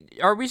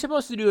are we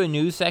supposed to do a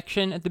news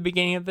section at the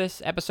beginning of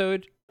this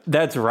episode?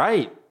 That's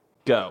right.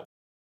 Go.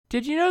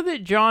 Did you know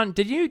that John?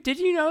 Did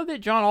you know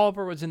that John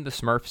Oliver was in the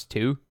Smurfs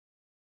too?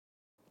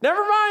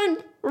 Never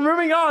mind. We're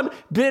moving on.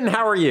 Ben,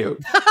 how are you?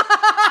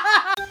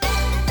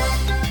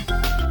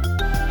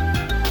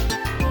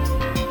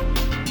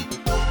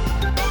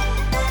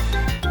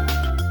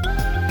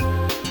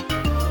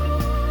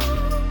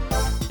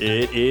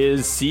 It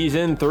is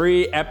season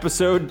 3,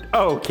 episode...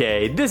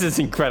 Okay, this is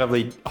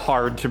incredibly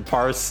hard to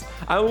parse.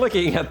 I'm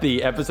looking at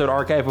the episode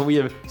archive, and we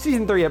have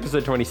season 3,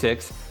 episode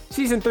 26,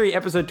 season 3,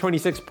 episode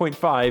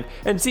 26.5,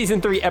 and season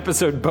 3,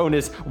 episode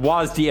bonus,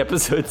 WASD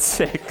episode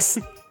 6.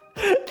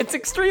 It's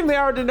extremely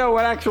hard to know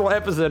what actual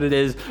episode it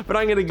is, but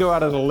I'm going to go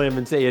out on a limb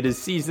and say it is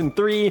season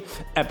 3,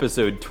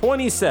 episode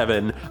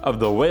 27 of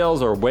the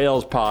Whales or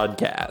Whales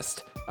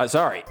podcast.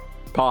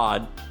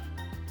 Pod.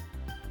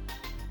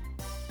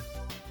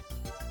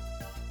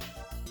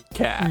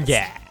 Cast.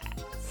 Yeah.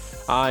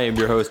 I am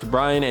your host,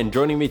 Brian, and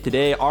joining me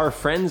today are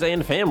friends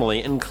and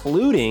family,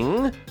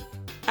 including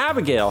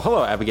Abigail.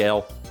 Hello,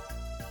 Abigail.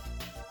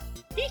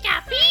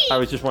 I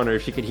was just wondering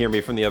if she could hear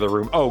me from the other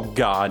room. Oh,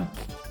 God.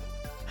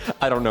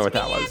 I don't know what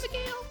that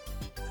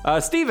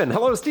was. Steven.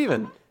 Hello,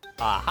 Steven.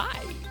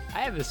 Hi. I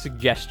have a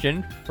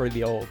suggestion for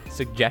the old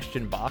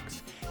suggestion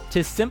box.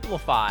 To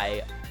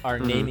simplify our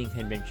naming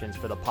conventions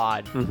for the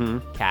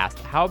podcast,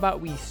 how about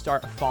we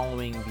start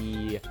following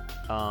the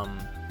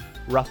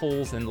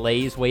Ruffles and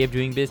Lay's way of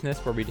doing business,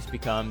 where we just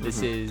become,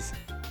 this is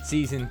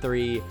season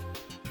 3,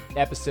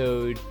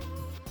 episode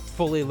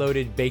fully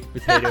loaded baked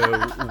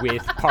potato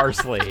with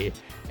parsley,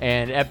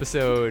 and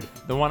episode,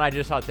 the one I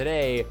just saw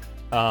today,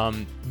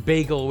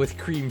 bagel with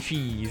cream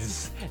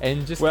cheese,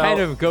 and just kind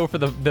of go for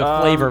the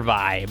flavor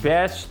vibe.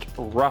 Best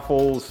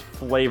Ruffles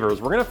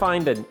flavors. We're going to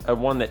find a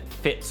one that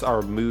fits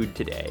our mood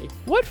today.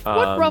 What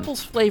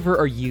Ruffles flavor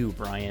are you,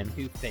 Brian?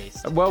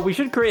 Toothpaste. Well, we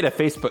should create a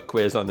Facebook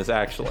quiz on this,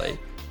 actually.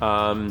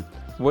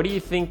 What do you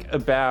think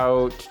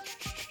about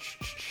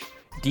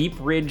Deep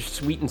Ridge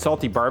Sweet and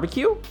Salty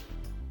Barbecue?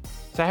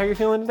 Is that how you're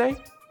feeling today?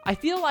 I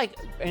feel like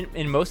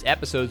in most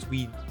episodes,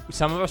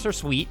 some of us are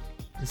sweet,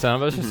 and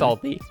some of us are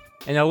salty,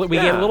 and we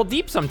get a little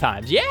deep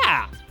sometimes.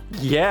 Yeah!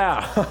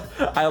 Yeah,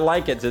 I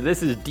like it. So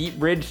this is Deep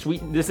Ridge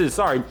Sweet.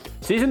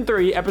 Season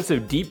 3,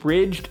 episode Deep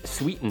Ridged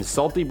Sweet and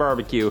Salty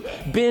Barbecue.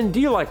 Ben, do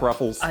you like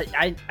Ruffles?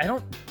 I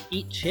don't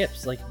eat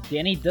chips. Like,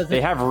 Danny doesn't...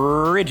 They have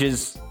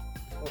ridges.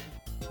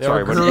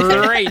 They're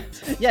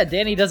great. Yeah,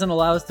 Danny doesn't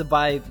allow us to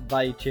buy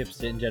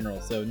chips in general,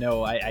 so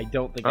no, I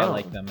don't think I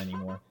like them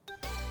anymore.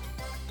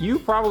 You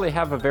probably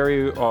have a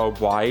very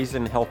wise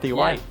and healthy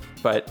life,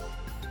 but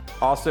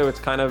also it's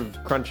kind of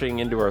crunching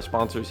into our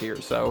sponsors here,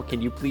 so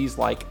can you please,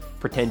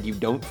 pretend you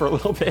don't for a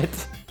little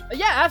bit?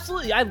 Yeah,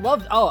 absolutely. I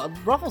love...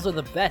 Ruffles are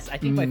the best. I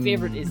think my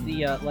favorite is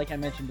the, like I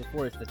mentioned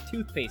before, it's the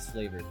toothpaste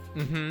flavored.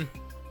 Mm-hmm.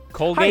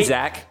 Colgate. Hi,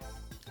 Zach.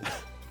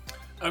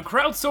 A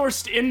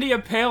crowdsourced India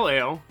Pale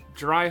Ale,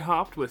 dry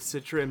hopped with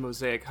Citra and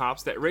Mosaic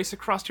hops that race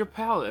across your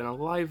palate in a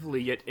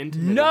lively yet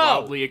intimate and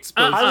wildly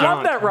exposed I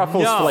love that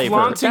Ruffles flavor.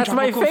 Flaunting That's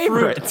my tropical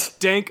favorite. Fruit,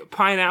 dank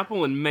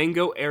pineapple and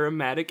mango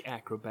aromatic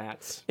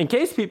acrobats. In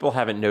case people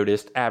haven't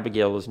noticed,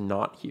 Abigail is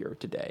not here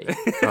today.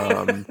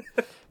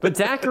 But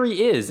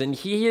Zachary is, and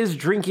he is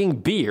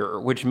drinking beer,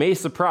 which may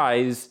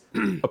surprise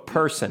a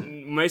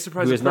person. May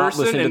surprise who a has not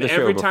person, listened to and the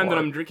show every time that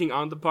before. I'm drinking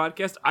on the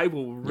podcast, I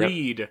will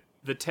read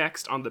the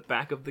text on the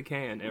back of the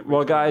can.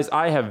 Well, guys,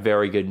 I have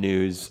very good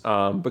news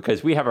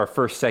because we have our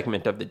first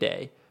segment of the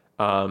day.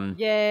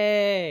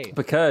 Yay!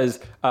 Because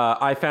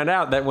I found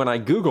out that when I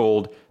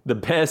Googled the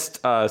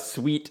best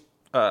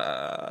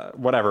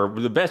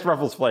the best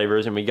Ruffles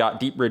flavors, and we got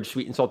Deep Ridge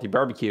Sweet and Salty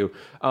Barbecue,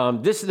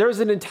 there's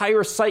an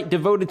entire site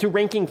devoted to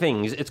ranking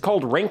things. It's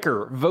called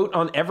Ranker, Vote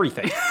on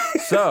Everything.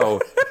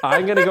 So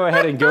I'm going to go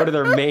ahead and go to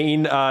their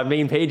main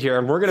page here,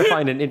 and we're going to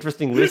find an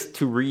interesting list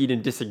to read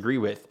and disagree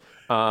with.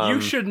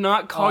 You should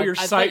not call your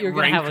site you're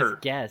Ranker. Have us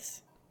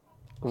guess.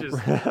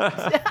 Just,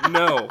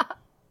 no.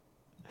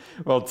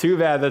 Well, too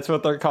bad. That's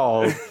what they're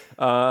called.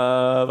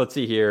 Let's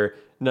see here.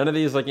 None of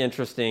these look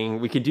interesting.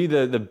 We could do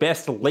the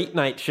best late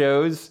night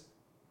shows.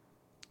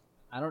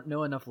 I don't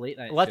know enough late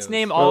night Let's shows.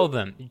 name all of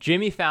them.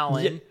 Jimmy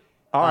Fallon. Yeah.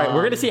 All right,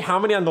 we're going to see how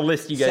many on the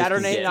list you guys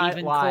Saturday can get. Night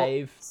Stephen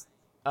Live.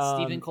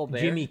 Stephen Colbert.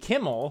 Jimmy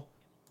Kimmel.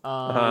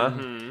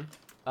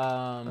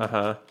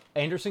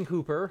 Anderson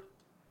Cooper.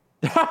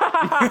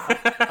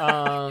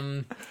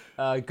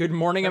 Good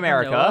Morning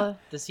America. Noah,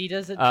 does he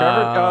does it?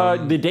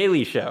 Trevor, The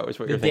Daily Show is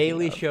what The you're thinking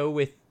Daily of. Show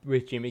with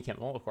Jimmy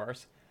Kimmel, of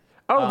course.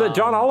 Oh, the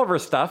John Oliver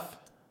stuff.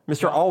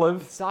 Mr.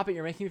 Olive. Stop it,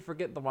 you're making me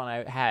forget the one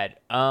I had.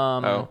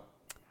 And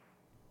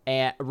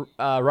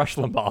Rush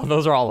Limbaugh.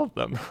 Those are all of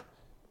them.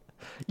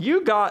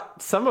 You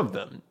got some of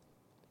them.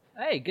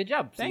 Hey, good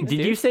job. Thanks, Did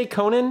dude. you say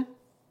Conan?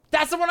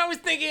 That's the one I was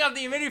thinking of.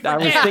 The immediate I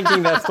was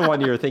thinking that's the one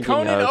you were thinking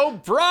Conan of.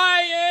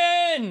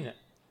 O'Brien.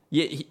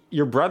 Yeah,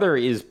 your brother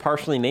is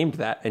partially named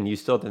that, and you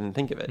still didn't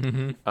think of it.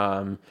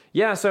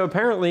 Mm-hmm. So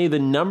apparently the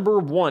number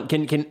one...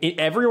 Can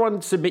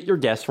everyone submit your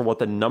guess for what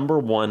the number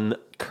one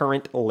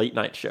current late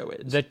night show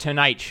is? The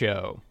Tonight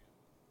Show.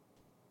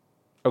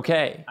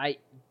 Okay.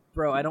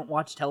 Bro, I don't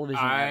watch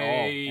television at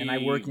all, and I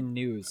work in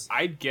news.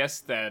 I'd guess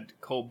that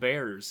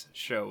Colbert's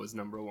show is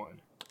number 1.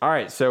 All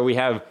right, so we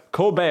have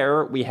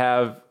Colbert, we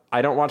have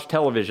I Don't Watch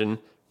Television,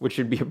 which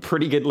should be a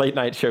pretty good late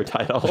night show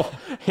title,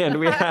 and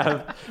we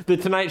have The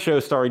Tonight Show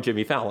starring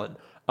Jimmy Fallon.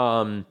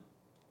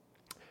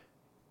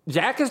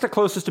 Zach is the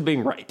closest to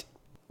being right.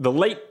 The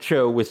Late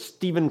Show with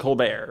Stephen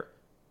Colbert.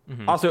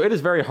 Mm-hmm. Also, it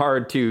is very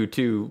hard to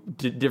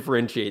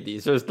differentiate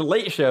these. There's the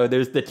Late Show,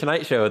 there's the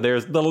Tonight Show,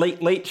 there's the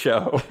Late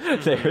Show,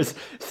 there's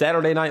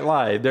Saturday Night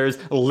Live, there's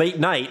Late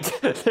Night.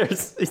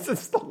 It's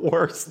just the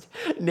worst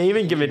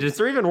naming conventions.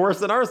 They're even worse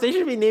than ours. They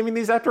should be naming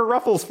these after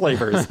Ruffles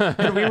flavors,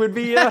 and we would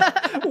be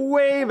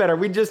way better.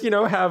 We'd just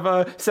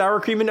have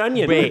sour cream and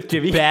onion. Wait, with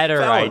Jimmy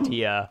better Fallon.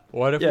 idea.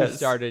 What if we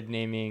started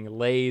naming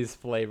Lay's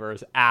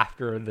flavors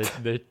after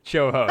the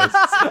show hosts?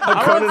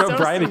 Conan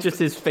O'Brien is just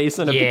his face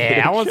on a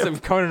potato I want chip. some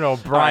Conan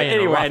O'Brien.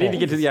 Anyway, I need to Ruffles.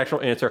 get to the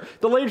actual answer.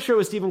 The Late Show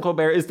with Stephen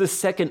Colbert is the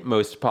second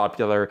most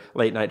popular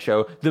late night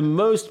show. The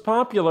most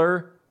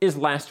popular is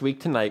Last Week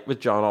Tonight with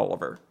John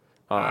Oliver.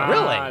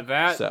 Really?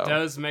 That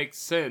does make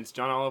sense.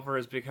 John Oliver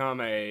has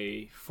become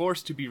a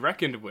force to be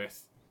reckoned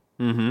with.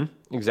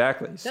 Mm-hmm.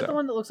 Exactly. Is that the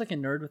one that looks like a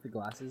nerd with the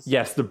glasses?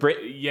 Yes, the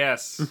Brit.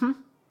 Yes. Mm-hmm.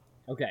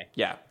 Okay.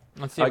 Yeah.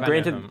 Let's see if I know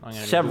granted, him. I'm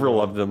gonna several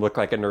Google of them look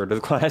like a nerd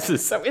with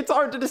glasses, so it's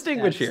hard to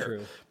distinguish That's here.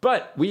 true.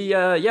 But we,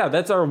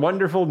 that's our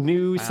wonderful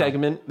new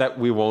segment that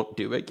we won't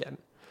do again.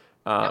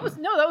 That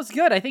was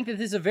good. I think that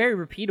this is a very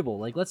repeatable.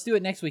 Like, let's do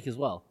it next week as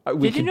well.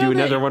 We Did you can know do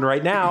that- another one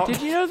right now.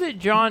 Did you know that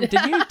John? Did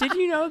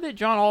you know that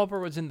John Oliver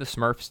was in the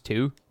Smurfs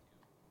too?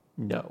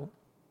 No.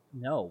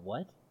 No,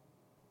 what?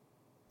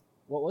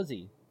 What was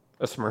he?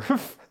 A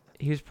Smurf?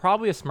 He was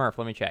probably a Smurf.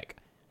 Let me check.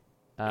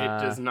 It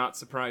does not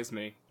surprise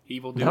me. He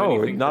will do No,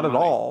 anything not for at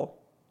money. all.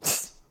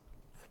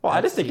 Well,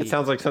 I just think it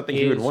sounds like something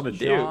he would want to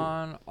do.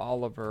 John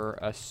Oliver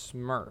a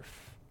Smurf?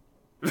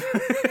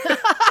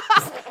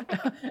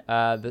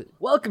 The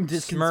Welcome to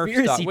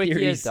Conspiracy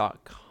Theories.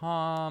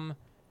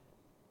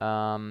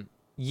 Smurfs.wikia.com.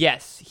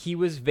 Yes, he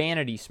was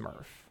Vanity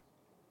Smurf.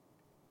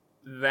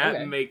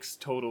 That makes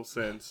total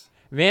sense.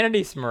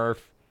 Vanity Smurf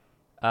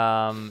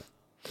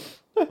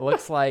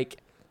looks like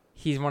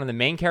he's one of the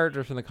main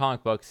characters from the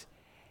comic books.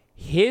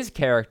 His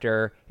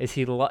character is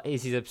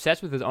he's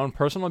obsessed with his own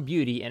personal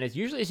beauty and is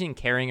usually seen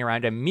carrying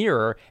around a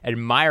mirror,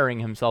 admiring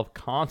himself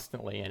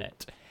constantly in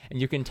it. And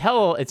you can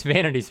tell it's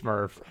Vanity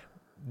Smurf,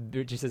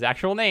 which is his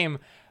actual name,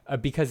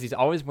 because he's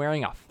always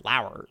wearing a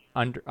flower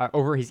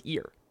over his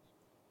ear.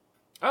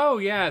 Oh,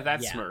 yeah,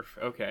 that's Yeah. Smurf.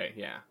 Okay,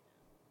 yeah.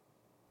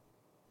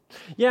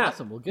 Yeah.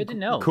 Awesome. Well, good to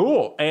know.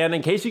 Cool. And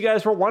in case you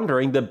guys were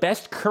wondering, the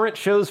best current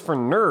shows for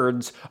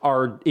nerds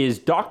is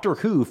Doctor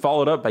Who,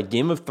 followed up by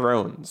Game of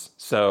Thrones.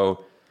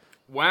 So,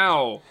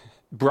 Wow.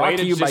 brought Way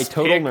to you by just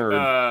Total pick,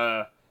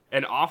 Nerd.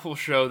 An awful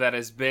show that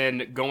has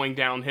been going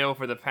downhill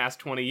for the past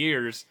 20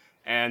 years,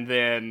 and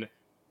then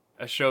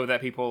a show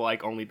that people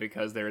like only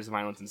because there is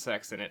violence and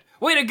sex in it.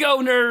 Way to go,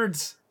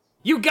 nerds!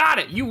 You got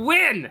it! You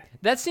win!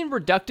 That seemed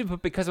reductive,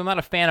 but because I'm not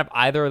a fan of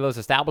either of those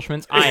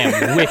establishments, I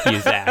am with you,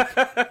 Zach.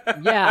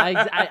 Yeah,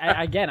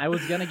 I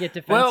was gonna get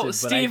defensive. Well, but I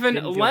Steven,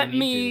 didn't feel the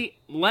need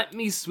let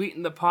me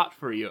sweeten the pot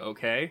for you,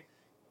 okay?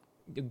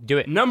 Do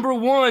it. Number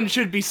 1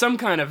 should be some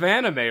kind of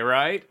anime,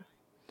 right?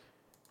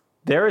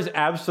 There is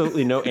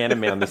absolutely no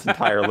anime on this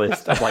entire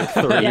list of like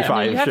to.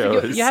 35 you have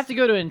shows. To go, you have to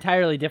go to an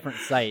entirely different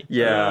site. for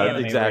Yeah,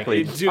 anime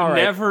exactly. rankings. Do All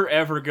right. never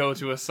ever go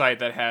to a site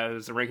that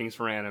has rankings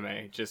for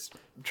anime. Just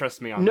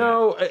trust me on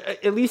No,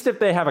 at least if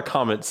they have a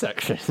comment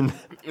section.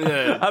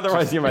 that.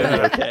 Otherwise, you might be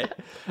okay.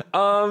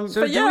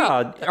 So but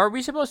yeah, are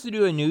we supposed to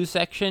do a news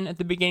section at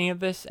the beginning of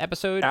this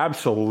episode?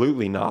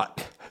 absolutely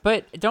not.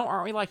 But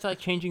aren't we like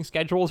changing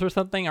schedules or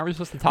something? Are we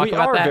supposed to talk We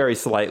about are that? very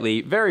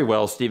slightly. Very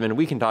well, Stephen.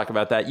 We can talk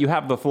about that. You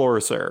have the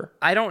floor, sir.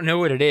 I don't know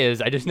what it is.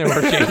 I just know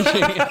we're changing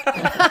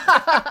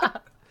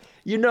it.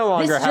 You no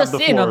longer This have just the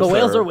floor, in on the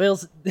Wales sir. or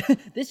Wales.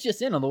 This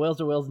just in on the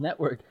Wales or Wales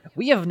network.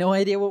 We have no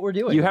idea what we're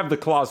doing. You have the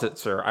closet,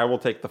 sir. I will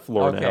take the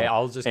floor now. Okay,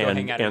 I'll just go and,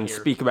 hang out in and here.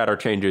 speak about our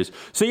changes.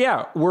 So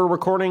yeah, we're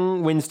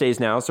recording Wednesdays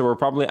now. So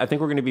I think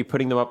we're going to be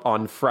putting them up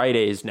on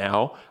Fridays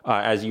now,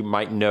 as you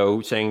might know.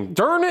 Saying,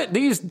 "Darn it,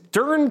 these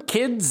darn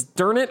kids,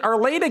 darn it,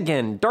 are late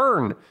again.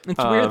 Darn." It's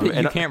weird that you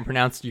and can't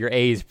pronounce your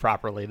A's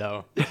properly,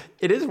 though.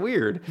 It is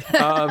weird.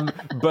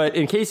 But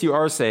in case you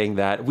are saying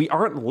that, we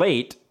aren't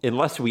late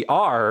unless we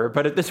are.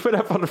 But if this went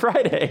up on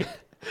Friday,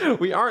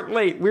 we aren't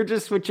late. We're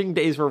just switching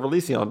days we're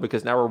releasing on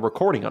because now we're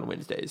recording on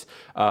Wednesdays.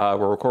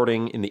 We're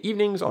recording in the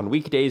evenings on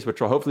weekdays, which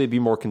will hopefully be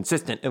more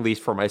consistent, at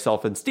least for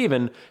myself and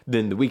Steven,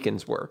 than the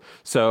weekends were.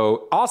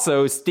 So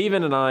also,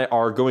 Steven and I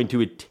are going to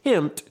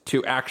attempt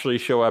to actually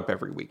show up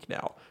every week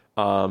now.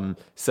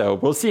 So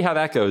we'll see how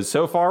that goes.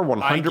 So far,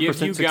 100% I give you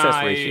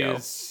success ratio.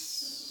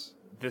 guys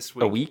this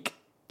week. A week?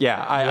 Yeah,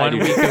 I One do.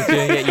 week of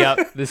doing it.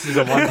 Yep, this is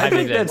a I one-time think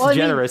event. that's Well, I mean-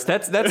 generous.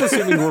 That's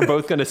assuming we're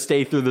both going to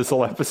stay through this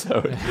whole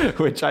episode,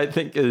 which I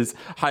think is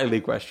highly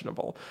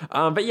questionable.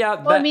 But yeah,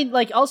 Well, I mean,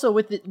 like also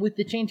with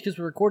the change because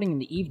we're recording in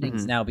the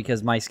evenings now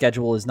because my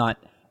schedule is not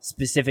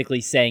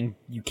specifically saying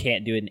you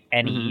can't do it in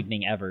any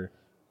evening ever.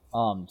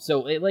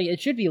 So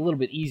it should be a little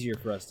bit easier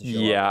for us to show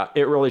up. Yeah,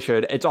 it really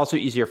should. It's also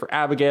easier for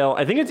Abigail.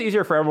 I think it's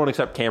easier for everyone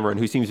except Cameron,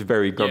 who seems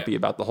very grumpy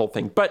about the whole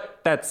thing, but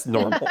that's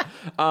normal.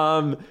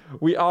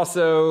 We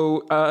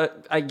also,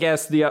 I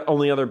guess the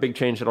only other big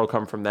change that'll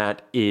come from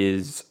that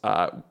is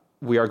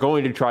we are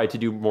going to try to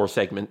do more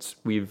segments.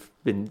 We've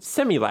been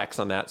semi-lax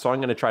on that, so I'm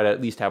going to try to at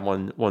least have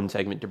one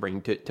segment to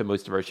bring to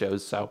most of our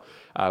shows, so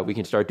we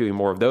can start doing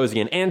more of those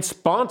again. And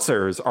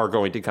sponsors are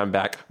going to come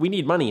back. We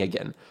need money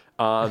again.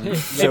 So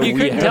if you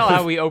couldn't tell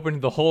how we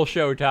opened the whole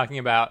show talking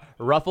about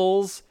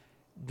Ruffles,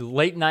 the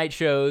late night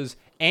shows,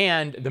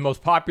 and the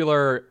most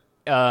popular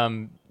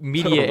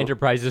media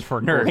enterprises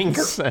for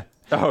nerds.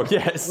 Oh,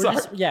 yes.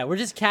 We're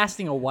just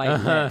casting a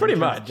white net. Pretty in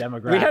terms much. of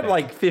demographic. We had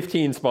like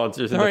 15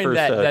 sponsors in the Throwing first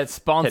that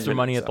sponsor 10 minutes,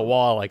 money at the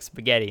wall like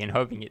spaghetti and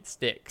hoping it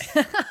sticks.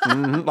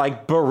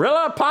 like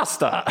Barilla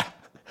pasta.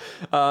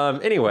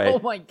 Anyway. Oh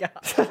my god.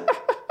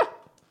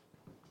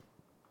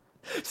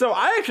 So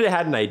I actually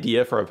had an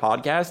idea for a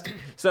podcast.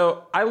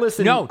 So I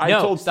listened. I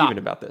told stop. Steven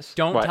about this.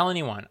 Don't tell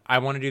anyone. I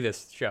want to do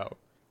this show.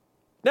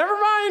 Never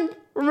mind.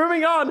 We're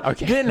moving on.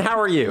 Okay. Ben, how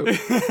are you?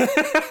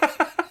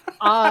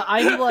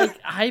 I'm like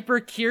hyper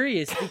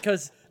curious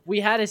because we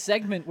had a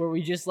segment where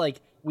we just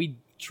we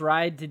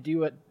tried to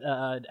do it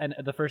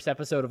the first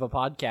episode of a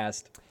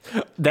podcast.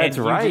 That's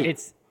right.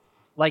 It's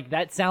like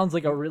that sounds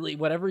like a really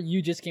whatever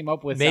you just came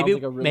up with. Maybe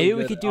sounds like a really maybe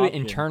we good could do it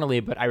option. internally,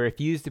 but I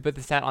refuse to put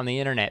this out on the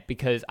internet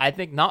because I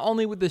think not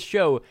only would this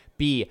show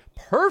be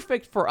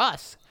perfect for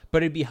us,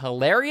 but it'd be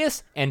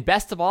hilarious, and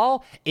best of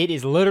all, it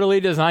is literally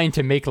designed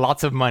to make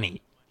lots of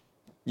money.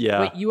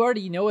 Yeah. Wait, you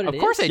already know what it is? Of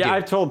course I do. Yeah,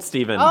 I've told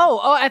Steven. Oh,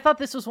 I thought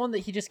this was one that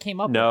he just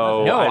came up with.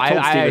 No, No, I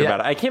told Steven I- about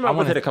it. I came up with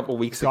wanna it a couple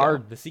weeks Guard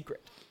ago. the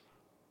secret.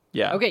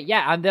 Yeah. Okay,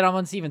 yeah, then I'm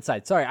on Steven's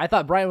side. Sorry, I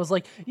thought Brian was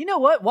like, you know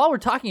what? While we're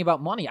talking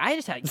about money, I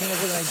just came up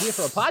with an idea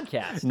for a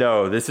podcast.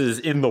 No, this is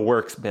in the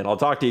works, Ben. I'll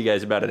talk to you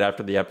guys about it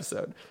after the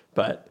episode.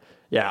 But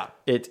yeah,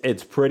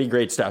 it's pretty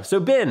great stuff. So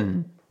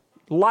Ben,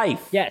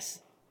 life.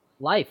 Yes,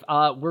 life.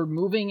 We're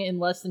moving in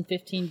less than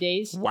 15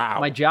 days. Wow.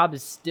 My job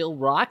is still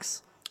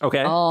rocks.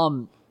 Okay.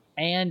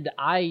 And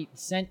I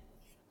sent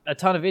a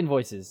ton of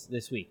invoices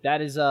this week.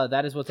 That is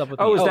what's up with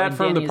me. Oh, is that and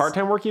from the Danny's-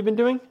 part-time work you've been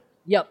doing?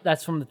 Yep,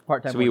 that's from the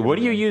part-time. Sweet. work What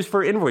do I'm you doing. use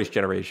for invoice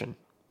generation?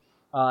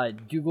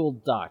 Google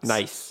Docs.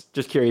 Nice.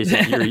 Just curious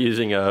if you're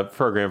using a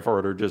program for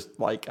it or just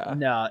No,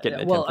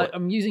 getting a well, template.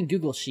 I'm using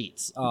Google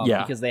Sheets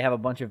Yeah. because they have a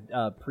bunch of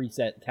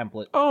preset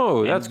template.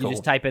 Oh, and that's you cool.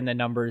 just type in the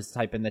numbers,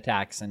 type in the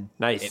tax, and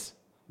Nice.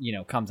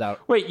 it comes out.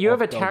 Wait, you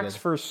have a go tax good.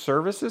 for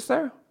services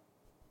there?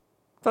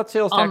 I thought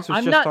sales tax was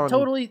I'm just not on...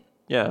 totally.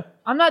 Yeah.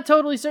 I'm not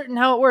totally certain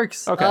how it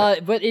works. Okay.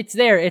 But it's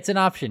there. It's an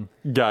option.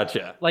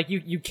 Gotcha. Like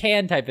you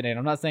can type it in.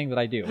 I'm not saying that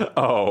I do.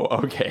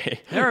 Oh,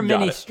 okay. There are Got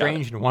many it, got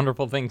strange and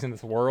wonderful things in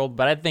this world,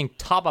 but I think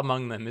top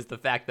among them is the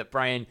fact that,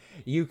 Brian,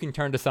 you can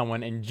turn to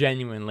someone and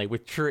genuinely,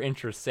 with true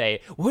interest,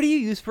 say, what do you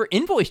use for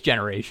invoice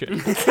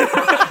generation?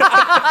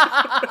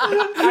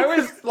 I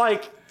was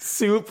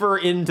super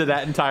into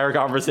that entire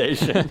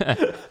conversation.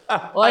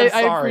 Well, I'm I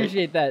sorry.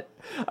 appreciate that.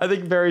 I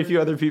think very few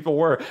other people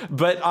were,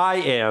 but I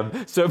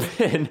am. So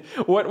Ben,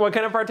 what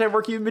kind of part-time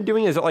work you've been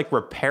doing? Is it like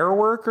repair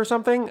work or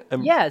something?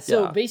 Yeah,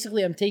 so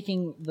basically I'm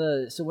taking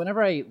so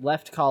whenever I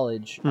left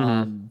college,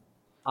 Mm-hmm.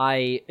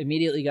 I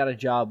immediately got a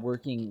job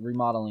working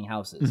remodeling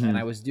houses, and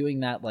I was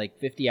doing that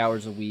 50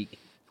 hours a week.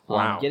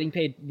 Wow. Getting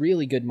paid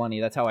really good money.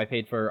 That's how I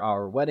paid for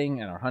our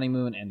wedding and our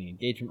honeymoon and the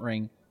engagement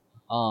ring.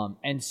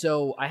 And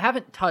so I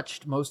haven't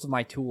touched most of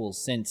my tools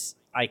since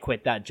I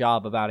quit that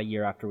job about a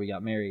year after we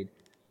got married.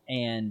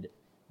 And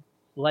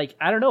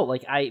I don't know,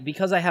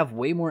 because I have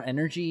way more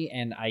energy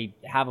and I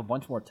have a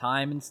bunch more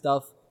time and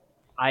stuff,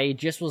 I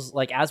just was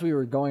as we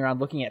were going around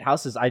looking at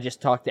houses, I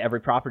just talked to every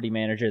property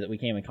manager that we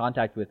came in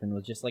contact with and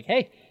was just like,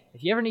 hey,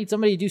 if you ever need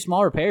somebody to do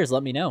small repairs,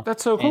 let me know.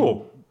 That's so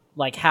cool.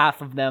 And half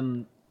of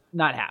them,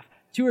 not half,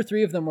 2 or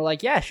 3 of them were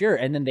like, yeah, sure.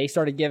 And then they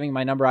started giving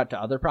my number out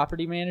to other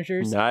property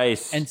managers.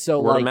 Nice. And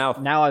so Word of mouth.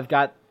 now I've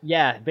got,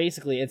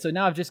 basically. And so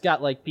now I've just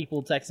got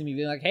people texting me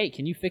being like, hey,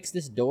 can you fix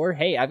this door?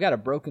 Hey, I've got a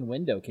broken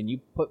window. Can you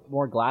put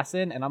more glass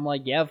in? And I'm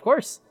like, yeah, of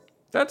course.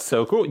 That's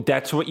so cool.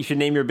 That's what you should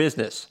name your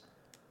business.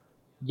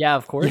 Yeah,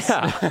 of course.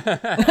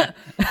 Yeah.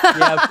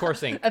 Yeah, of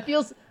course. It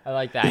feels, I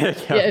like that.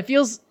 yeah, it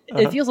feels a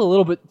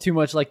little bit too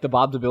much like the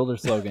Bob the Builder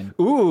slogan.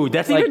 Ooh,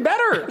 that's even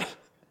better.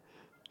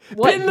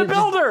 What? Pin the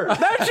Builder.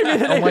 That should be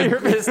the name of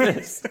your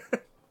business.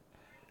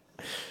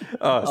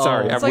 Oh,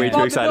 sorry. I'm It's way like too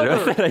Bob the excited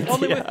about Builder, that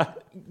only idea.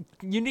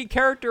 with unique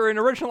character and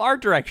original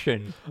art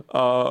direction.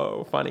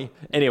 Oh, funny.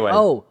 Anyway.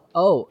 Oh,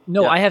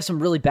 no, Yeah. I have some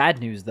really bad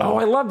news, though. Oh,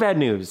 I love bad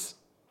news.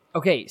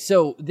 Okay,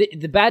 so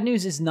the bad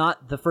news is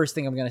not the first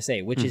thing I'm going to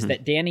say, which is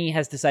that Danny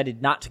has decided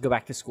not to go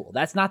back to school.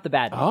 That's not the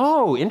bad news.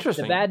 Oh,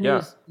 interesting. The bad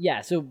Yeah.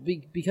 news, so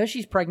because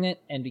she's pregnant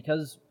and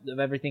because of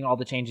everything, all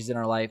the changes in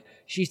her life,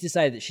 she's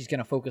decided that she's going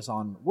to focus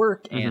on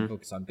work and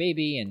focus on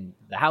baby and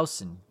the house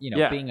and,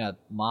 Yeah. being a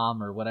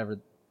mom or whatever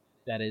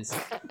that is.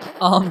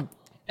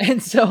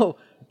 And so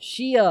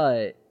she,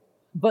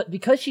 but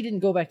because she didn't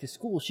go back to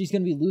school, she's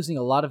going to be losing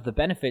a lot of the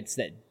benefits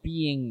that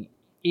being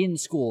in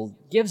school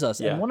gives us.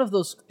 Yeah. And one of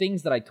those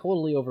things that I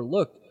totally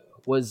overlooked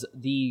was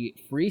the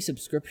free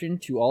subscription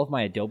to all of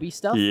my Adobe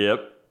stuff. Yep.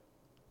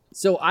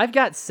 So I've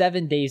got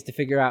 7 days to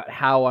figure out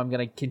how I'm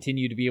going to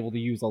continue to be able to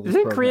use all these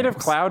Isn't programs. Creative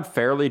Cloud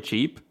fairly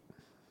cheap?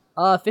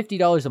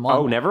 $50 a month.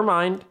 Oh, never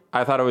mind.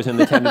 I thought it was in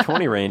the 10 to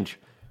 20 range.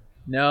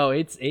 No,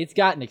 it's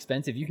gotten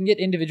expensive. You can get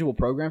individual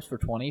programs for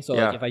 20. So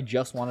Yeah. like if I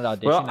just wanted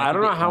Audition, Well, I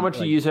don't know how much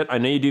like, you use it. I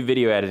know you do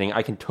video editing.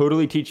 I can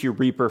totally teach you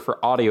Reaper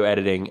for audio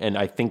editing, and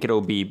I think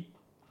it'll be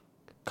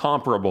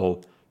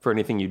comparable for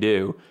anything you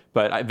do.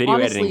 But video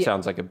editing Honestly,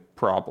 sounds like a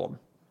problem.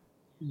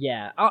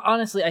 Yeah,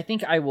 honestly, I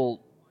think I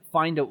will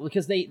find a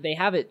because they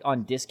have it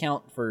on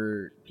discount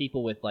for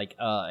people with like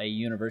a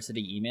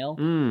university email.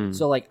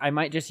 So like I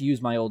might just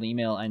use my old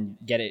email and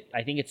get it.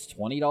 I think it's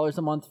 $20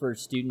 a month for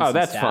students. Oh,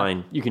 that's and staff.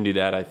 fine. You can do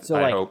that. I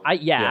hope.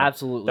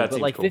 Absolutely. That But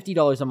seems like cool.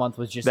 $50 a month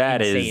was just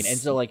That insane. is- And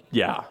so like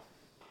Yeah.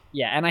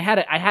 yeah, and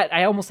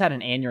I almost had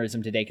an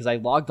aneurysm today because I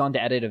logged on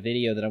to edit a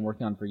video that I'm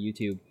working on for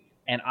YouTube.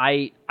 And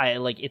I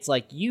like it's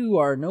like you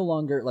are no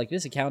longer like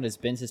this account has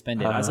been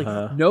suspended. I was like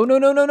no,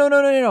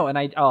 and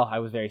I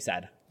was very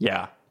sad.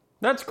 Yeah.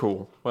 That's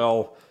cool.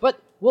 Well,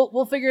 But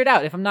we'll figure it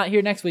out. If I'm not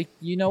here next week,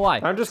 you know why.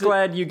 I'm just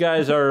glad you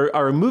guys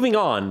are moving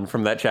on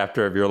from that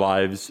chapter of your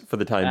lives for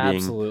the time being.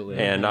 Absolutely.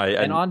 And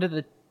and onto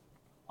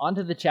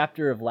the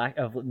chapter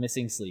of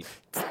missing sleep.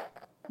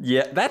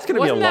 yeah, that's going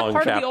to be a Wasn't that long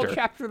part chapter. of the old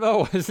chapter,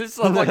 though? Is this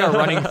like a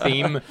running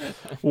theme?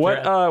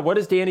 What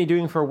is Danny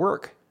doing for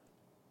work?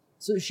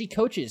 So she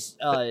coaches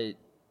a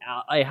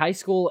high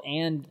school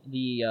and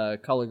the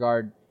color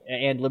guard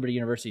and Liberty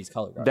University's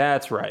color guard.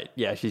 That's right.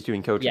 Yeah, she's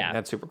doing coaching. Yeah.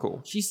 That's super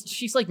cool.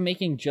 She's like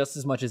making just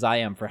as much as I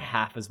am for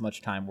half as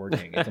much time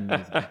working. It's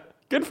amazing.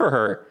 Good for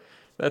her.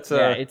 That's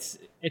Yeah,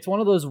 it's one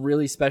of those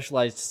really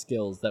specialized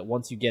skills that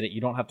once you get it,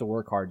 you don't have to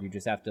work hard. You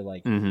just have to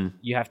like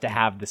you have to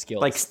have the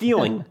skills. like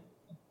stealing.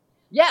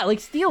 Yeah, like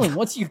stealing.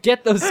 Once you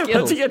get those skills.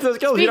 Once you get those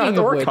skills, you don't have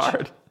to Speaking of work which-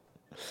 hard.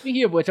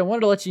 Speaking of which, I wanted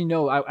to let you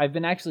know I've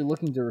been actually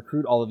looking to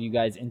recruit all of you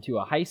guys into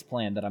a heist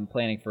plan that I'm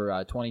planning for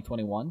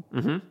 2021.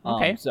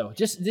 Okay. So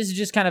this is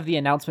just kind of the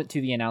announcement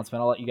to the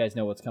announcement. I'll let you guys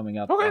know what's coming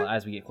up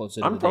as we get closer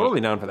to I'm the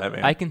totally down for that,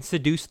 man. I can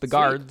seduce the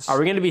guards. Are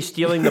we going to be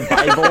stealing the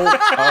Bible?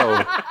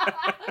 Oh.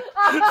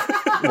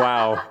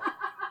 Wow.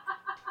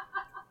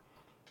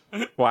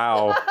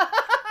 Wow.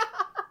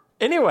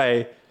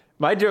 Anyway,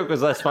 my joke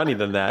was less funny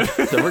than that,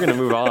 so we're going to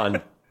move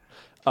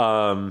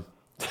on.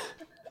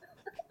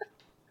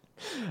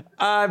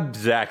 I'm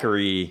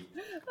Zachary.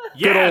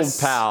 Yes,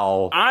 Good old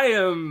pal. I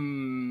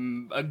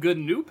am a good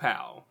new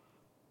pal.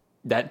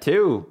 That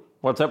too.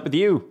 What's up with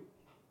you?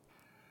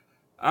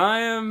 I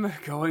am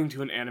going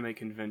to an anime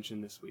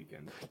convention this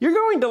weekend. You're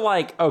going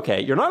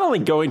to you're not only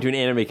going to an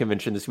anime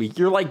convention this week,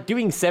 you're like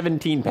doing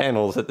 17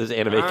 panels at this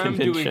anime I'm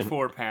convention. doing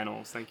 4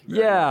 panels. Thank you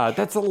very Yeah, much.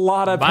 that's a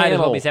lot of Might as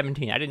well be panels.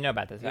 17. I didn't know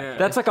about this. Yeah.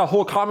 That's like a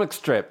whole comic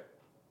strip.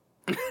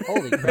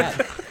 Holy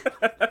crap.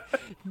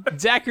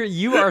 Zachary,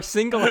 you are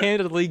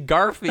single-handedly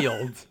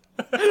Garfield.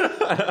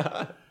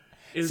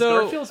 Is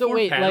So- Garfield so 4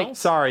 wait, like- panels?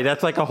 Sorry,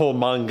 that's like a whole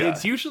manga.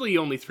 It's usually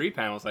only 3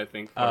 panels, I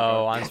think.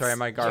 Oh, I'm sorry,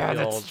 my Yeah, Garfield.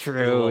 that's is a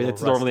true. little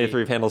It's normally a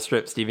rusty. 3-panel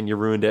strip, Steven. You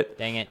ruined it.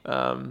 Dang it.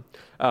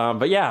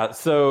 But yeah,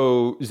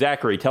 so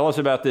Zachary, tell us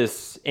about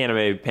this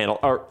anime panel,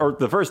 or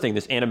the first thing,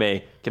 this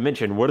anime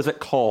convention. What is it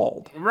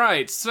called?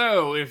 Right,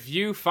 so if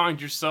you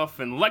find yourself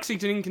in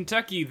Lexington,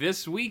 Kentucky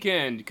this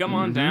weekend, come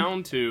on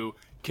down to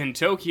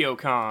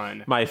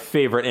KenTokyoCon. My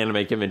favorite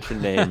anime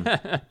convention name.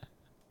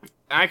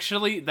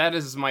 Actually, that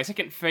is my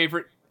second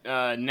favorite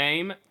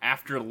name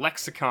after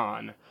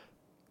Lexicon,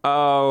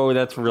 Oh,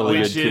 that's really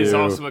which good is too.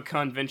 also a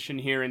convention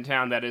here in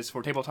town that is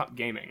for tabletop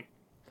gaming.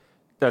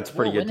 That's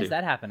pretty Well, good when too. is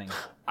that happening?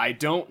 I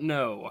don't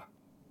know,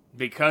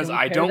 because Can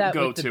we I pair don't that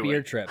go with the to beer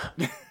it. trip.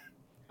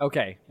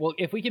 Okay. Well,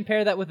 if we can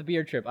pair that with the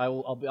beer trip,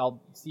 I'll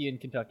see you in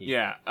Kentucky.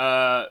 Yeah,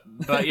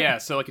 but yeah,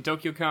 so like a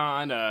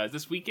TokyoCon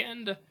this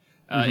weekend.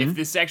 If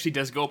this actually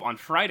does go up on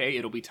Friday,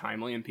 it'll be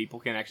timely, and people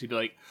can actually be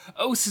like,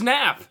 "Oh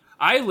snap!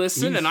 I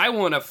listen, and I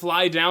want to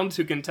fly down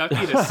to Kentucky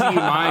to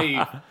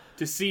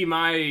see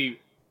my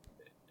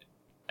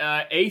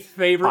 8th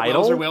favorite Idol?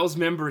 Wells or Wells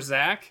member,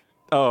 Zach."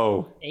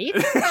 Oh, 8?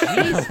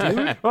 Jeez,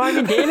 dude. well, I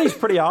mean, Danny's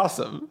pretty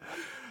awesome.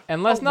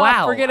 And let's Oh, not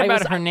wow. forget I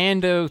about was-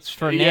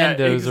 Fernando's or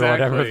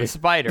whatever, exactly. the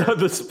spider.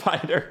 The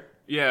spider.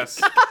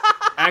 Yes.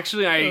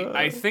 Actually,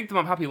 I think that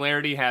my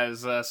popularity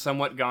has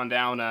somewhat gone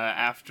down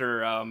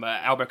after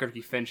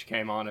Albuquerque Finch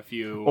came on a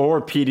few.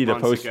 Or Petey the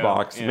months ago.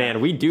 Postbox. Yeah. Man,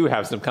 we do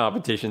have some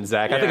competition,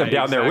 Zach. I think Yeah, I'm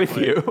down there with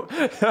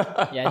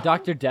exactly. you. Yeah,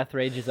 Dr. Death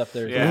Rage is up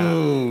there. as Yeah. well.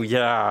 Ooh,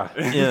 yeah.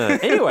 Yeah.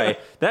 Anyway,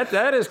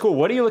 that is cool.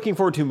 What are you looking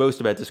forward to most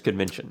about this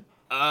convention?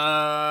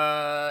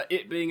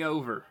 It being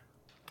over.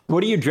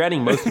 What are you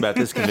dreading most about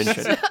this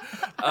convention?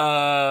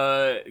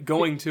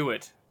 Going to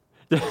it.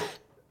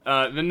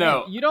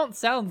 No. You don't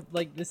sound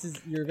like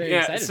you're very Yeah,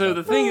 excited so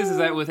the about thing is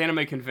that with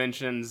anime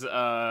conventions,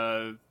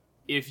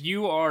 if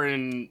you are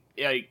in,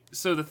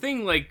 so the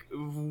thing, like,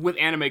 with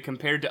anime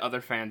compared to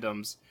other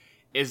fandoms,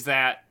 is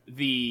that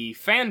the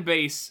fan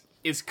base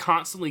is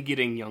constantly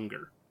getting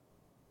younger.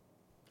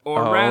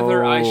 Or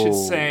rather, I should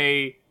Oh.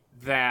 say,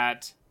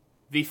 that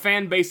the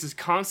fan base is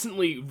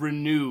constantly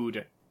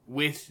renewed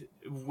with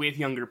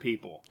younger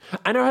people.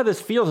 I know how this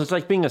feels. It's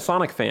like being a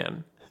Sonic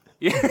fan.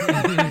 You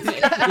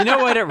know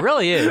what? It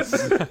really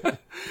is.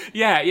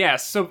 Yeah.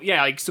 So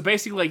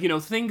basically, like,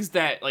 things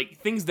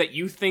that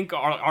you think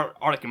are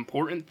like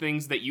important,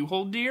 things that you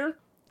hold dear.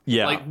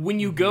 Yeah. Like, when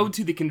you go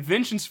to the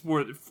conventions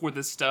for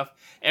this stuff,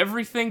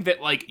 everything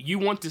that, like, you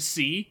want to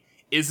see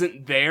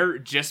isn't there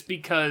just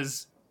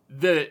because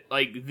the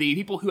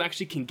people who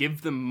actually can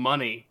give them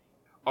money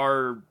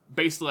are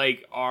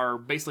basically all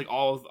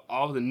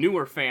the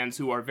newer fans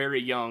who are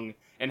very young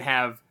and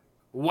have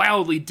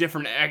wildly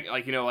different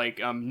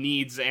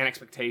needs and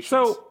expectations.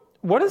 So,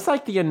 what is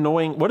like the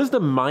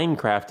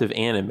Minecraft of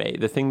anime?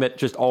 The thing that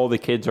just all the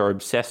kids are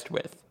obsessed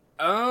with?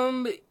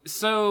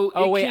 So...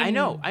 Oh, wait, I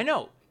know.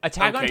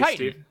 Attack on Titan,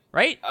 Steve.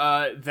 right?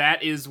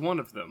 That is one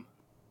of them.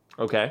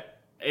 Okay.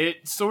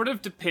 It sort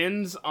of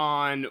depends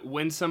on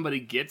when somebody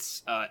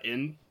gets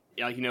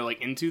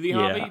into the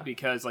hobby,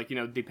 because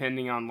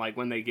depending on like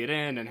when they get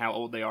in and how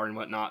old they are and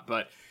whatnot.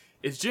 But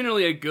it's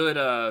generally a good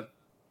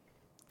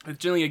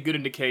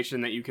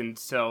indication that you can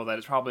tell that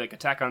it's probably like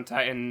Attack on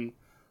Titan,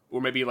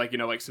 or maybe like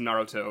some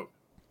Naruto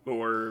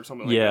or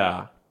something like that.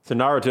 Yeah. So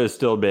Naruto is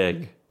still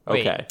big.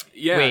 Wait. Okay.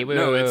 Yeah. Wait.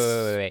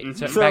 Mm-hmm.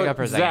 So, So, back up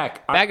for a second.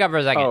 Zach, back up for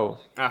a second. Oh.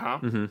 Uh-huh.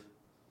 Mm-hmm.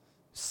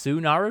 Su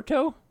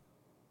Naruto?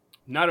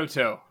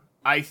 Naruto.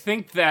 I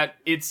think that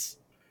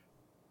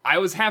I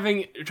was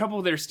having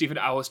trouble there, Stephen.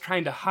 I was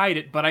trying to hide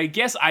it, but I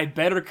guess I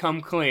better come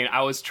clean.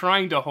 I was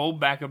trying to hold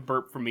back a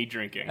burp from me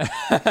drinking.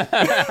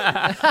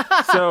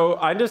 So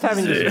I'm just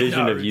having this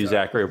vision of you,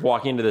 Zachary, of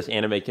walking into this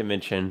anime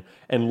convention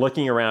and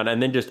looking around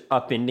and then just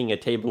upending a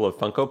table of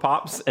Funko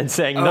Pops and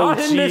saying, "Not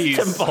in this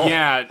temple."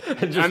 Yeah,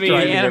 And just I mean,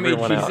 driving Anime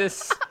everyone out.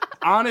 Jesus.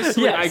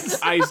 honestly, Yes.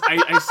 I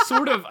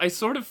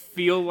sort of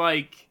feel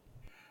like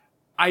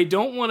I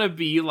don't want to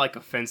be like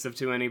offensive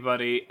to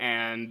anybody,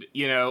 and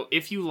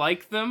if you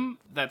like them,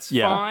 that's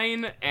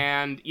fine,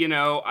 and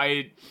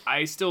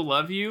I still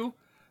love you,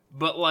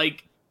 but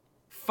like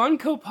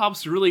Funko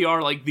Pops really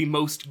are like the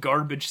most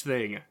garbage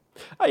thing.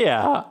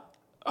 Yeah.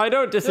 I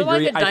don't They're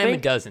disagree. like a dime I a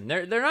think dozen.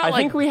 They're not I like...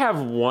 think we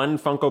have one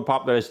Funko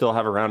Pop that I still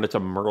have around. It's a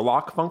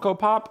Murloc Funko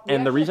Pop,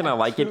 and the reason I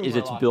like it is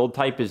its build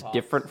type is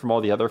different from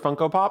all the other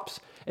Funko Pops.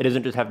 It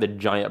doesn't just have the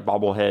giant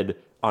bobblehead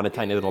on a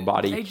tiny little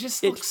body. They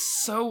just look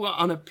so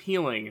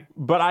unappealing.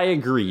 But I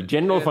agree.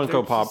 General They're Funko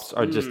just- Pops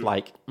are just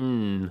like,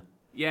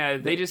 Yeah,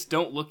 they just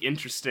don't look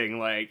interesting.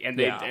 Like, and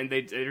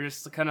they're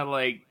just kind of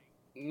like.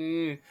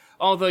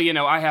 Although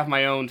I have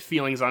my own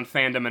feelings on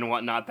fandom and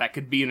whatnot. That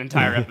could be an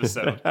entire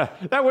episode.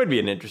 that would be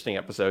an interesting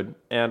episode.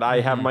 And I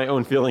have my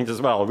own feelings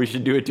as well. We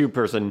should do a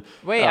 2-person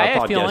Wait, I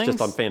have podcast feelings?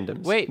 just on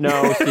fandoms. Wait.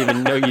 No,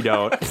 Steven, no, you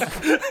don't.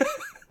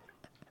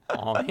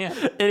 Oh,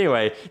 man.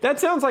 Anyway, that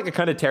sounds like a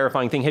kind of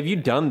terrifying thing. Have you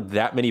done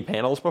that many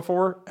panels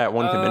before at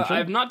one convention?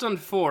 I've not done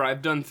 4.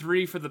 I've done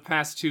 3 for the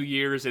past 2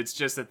 years. It's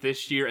just that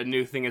this year a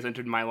new thing has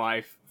entered my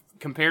life.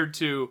 Compared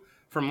to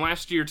from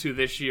last year to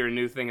this year, a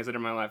new thing has entered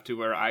my life to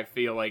where I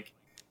feel like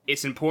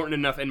it's important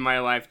enough in my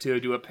life to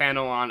do a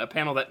panel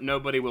that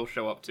nobody will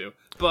show up to.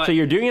 But So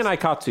you're doing an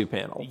Aikatsu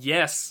panel.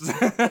 yes.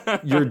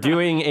 You're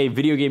doing a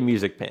video game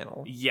music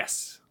panel.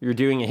 Yes. You're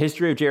doing a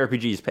history of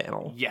JRPGs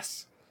panel.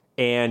 Yes.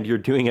 And you're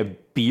doing a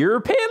beer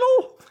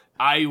panel?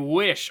 I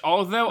wish.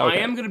 Although I Okay.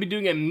 am going to be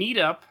doing a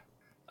meetup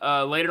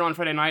later on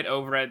Friday night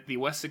over at the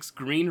Wessex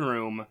Green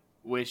Room,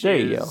 which There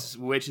you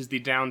is the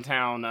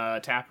downtown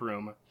tap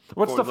room.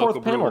 What's for the fourth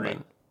local panel brewery.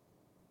 then?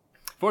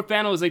 Fourth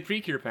panel is a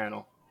Precure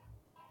panel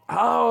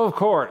Oh, of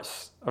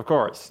course. Of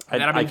course.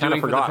 that I've I been kind of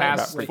doing for the forgot about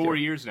past 4 Precure.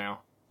 years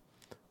now.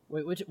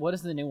 Wait, what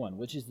is the new one?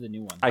 Which is the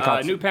new one?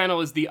 Aikatsu. New panel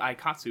is the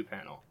Aikatsu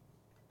panel.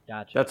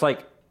 Gotcha. That's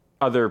like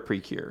other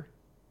Precure.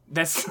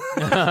 That's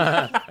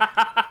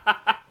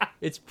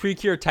It's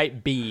Precure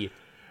Type B.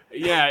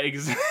 yeah,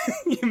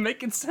 exactly. You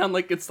make it sound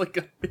like it's like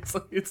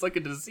a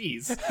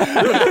disease.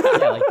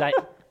 Yeah,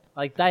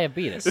 like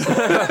diabetes.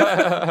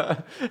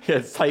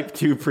 It's type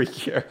 2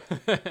 Precure.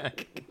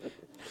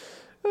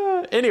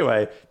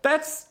 Anyway,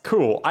 that's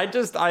cool. I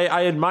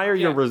admire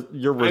your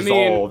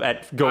resolve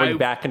at going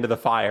back into the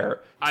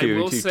fire I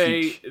will to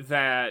say teach.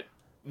 that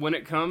when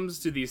it comes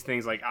to these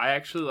things, like I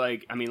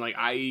actually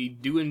I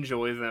do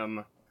enjoy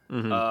them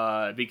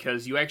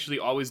because you actually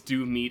always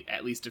do meet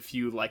at least a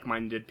few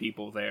like-minded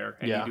people there,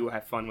 and Yeah. you do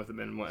have fun with them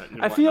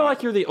and I feel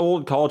like you're the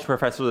old college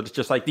professor that's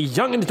just like, these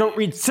youngins don't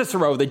read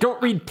Cicero, they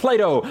don't read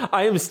Plato.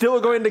 I am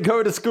still going to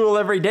go to school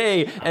every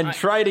day and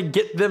try to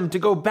get them to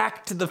go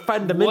back to the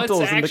fundamentals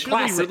What's and the actually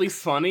classics. really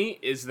funny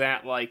is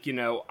that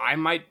I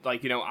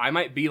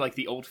might be like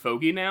the old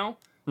fogey now,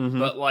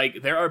 but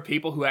like there are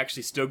people who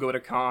actually still go to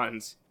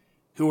cons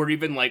who are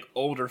even like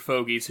older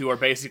fogies who are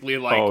basically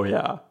like oh,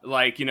 yeah.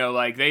 like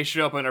they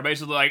show up and are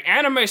basically like,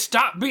 anime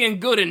stopped being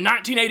good in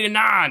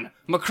 1989.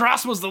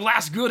 Macross was the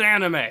last good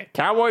anime.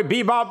 Cowboy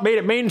Bebop made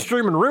it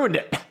mainstream and ruined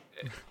it.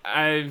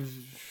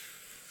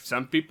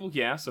 Some people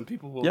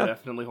will Yeah.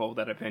 definitely hold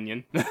that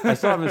opinion. I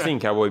still haven't seen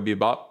Cowboy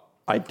Bebop.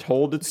 I'm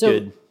told it's So-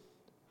 good.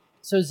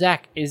 So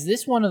Zach, is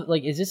this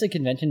a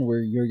convention where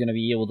you're gonna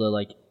be able to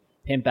like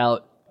pimp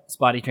out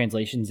spotty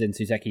translations in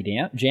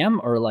Suzeki Jam,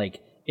 or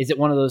like is it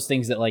one of those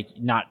things that like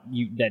not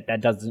you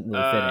that doesn't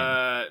really fit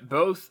in?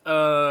 Both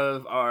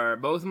of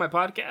my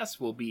podcasts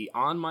will be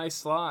on my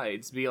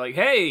slides. Be like,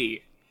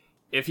 hey,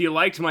 if you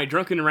liked my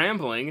drunken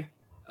rambling,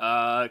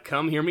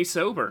 come hear me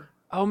sober.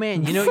 Oh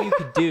man, you know what you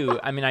could do?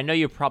 I mean, I know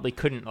you probably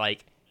couldn't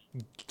like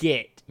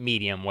get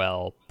Medium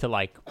Well to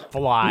like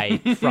fly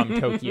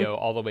from Tokyo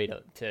all the way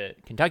to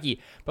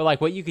Kentucky, but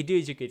like what you could do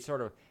is you could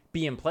sort of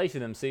be in place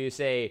of them. So you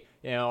say,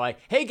 you know, like,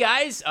 hey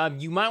guys,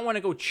 you might want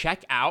to go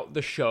check out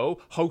the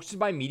show hosted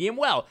by Medium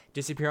Well.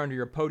 Disappear under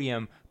your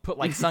podium, put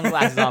like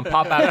sunglasses on,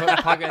 pop out,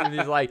 pocket, and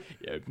he's like,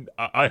 yeah,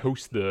 I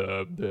host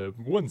the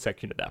one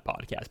section of that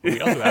podcast, but we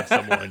also have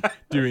someone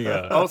doing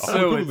a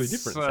totally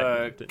different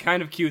segment.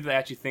 Kind of cute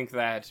that you think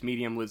that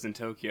Medium lives in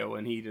Tokyo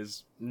and he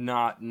does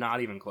not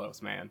even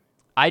close, man.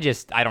 I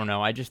don't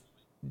know. I just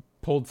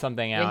pulled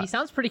something out. Yeah, he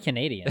sounds pretty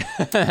Canadian.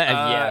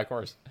 Yeah, of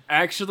course.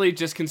 Actually,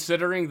 just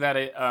considering that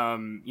it,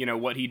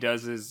 what he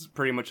does is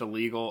pretty much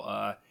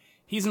illegal.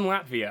 He's in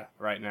Latvia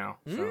right now.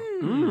 So.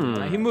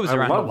 He moves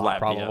around a lot,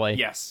 probably.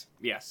 Yes.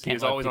 He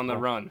is always on the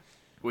run,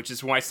 which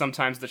is why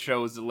sometimes the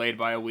show is delayed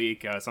by a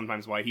week.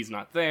 Sometimes why he's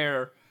not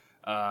there,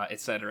 et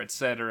cetera, et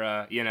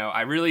cetera. You know,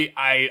 I really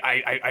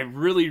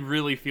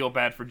feel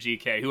bad for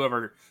GK,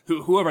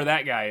 whoever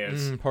that guy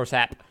is. Poor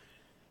sap.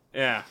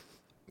 Yeah.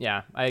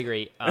 Yeah, I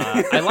agree.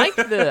 I like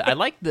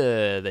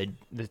the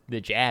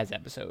jazz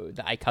episode,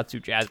 the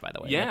Aikatsu Jazz, by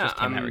the way. Yeah, that just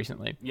came out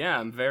recently. Yeah,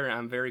 I'm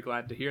very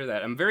glad to hear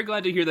that. I'm very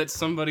glad to hear that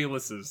somebody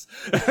listens.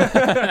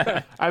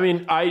 I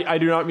mean, I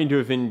do not mean to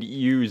offend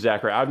you,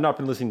 Zachary. I've not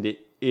been listening to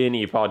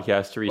any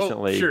podcast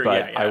recently,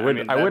 but I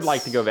would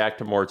like to go back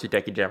to more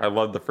Tsueki Jam. I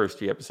love the first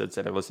 3 episodes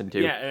that I listened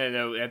to. Yeah,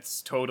 no,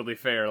 that's totally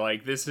fair.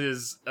 Like this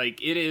is like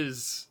it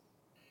is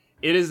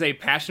a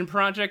passion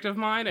project of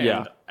mine,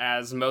 and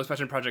as most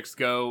passion projects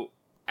go,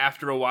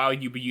 after a while,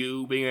 you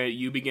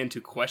begin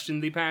to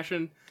question the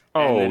passion.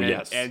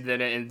 Yes. And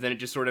then it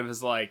just sort of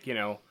is like, you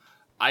know,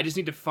 I just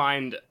need to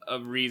find a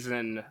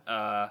reason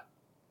that,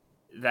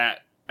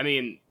 I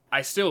mean,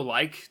 I still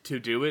like to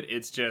do it.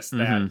 It's just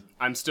that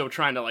I'm still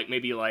trying to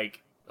reignite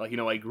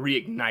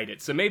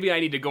it. So maybe I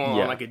need to go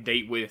on like a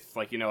date with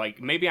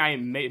maybe I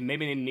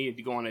need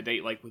to go on a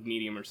date like with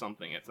Medium or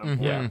something at some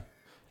point. Yeah.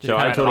 So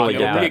I totally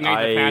get that.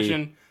 Reignite the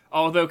passion.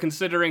 Although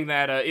considering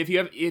that if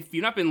you've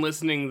not been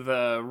listening,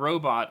 the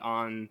robot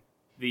on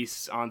the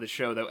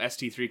show though,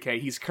 ST3K,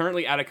 he's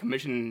currently out of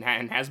commission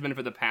and has been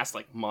for the past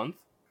month.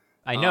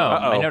 I know.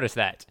 I noticed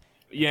that.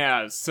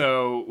 Yeah,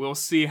 so we'll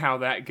see how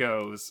that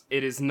goes.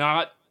 It is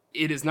not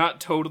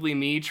totally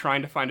me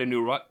trying to find a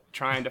new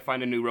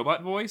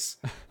robot voice.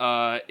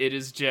 It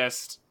is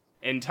just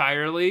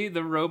entirely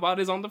the robot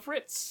is on the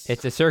fritz.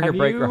 It's a circuit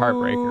breaker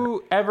heartbreaker. Have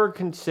you ever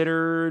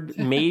considered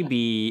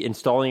maybe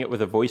installing it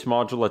with a voice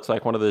module that's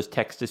like one of those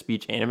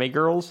text-to-speech anime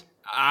girls?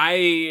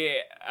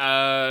 We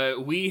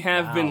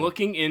have been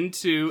looking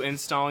into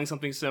installing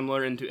something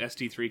similar into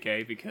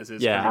ST3K because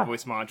his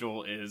voice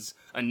module is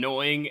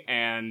annoying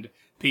and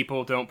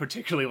people don't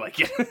particularly like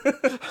it.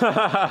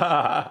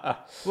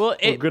 Well,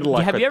 good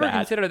luck have with you ever that.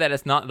 considered that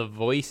it's not the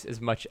voice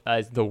as much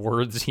as the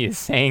words he is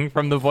saying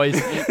from the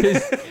voice?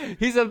 'Cause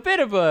he's a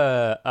bit of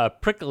a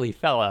prickly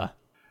fella.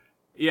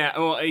 Yeah,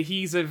 well,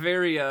 he's a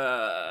very,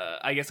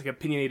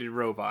 opinionated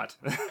robot,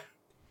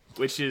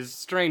 which is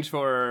strange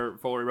for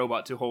a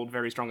robot to hold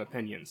very strong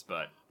opinions,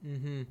 but...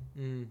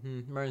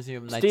 Reminds me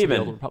of Knights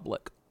Steven. of the Old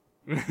Republic.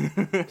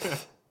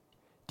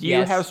 Do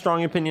you have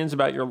strong opinions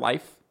about your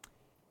life?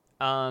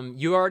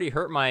 You already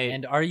hurt my...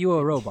 And are you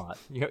a robot?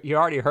 You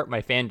already hurt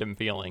my fandom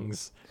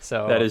feelings,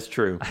 so... That is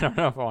true. I don't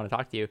know if I want to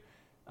talk to you.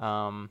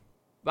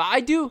 But I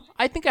do.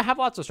 I think I have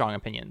lots of strong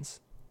opinions.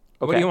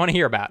 Okay. What do you want to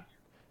hear about?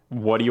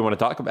 What do you want to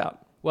talk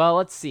about? Well,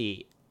 let's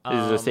see.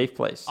 This is a safe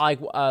place.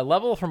 Like,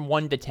 level from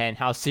 1 to 10,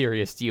 how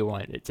serious do you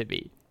want it to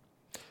be?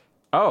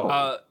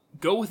 Oh.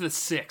 Go with a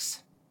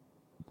 6.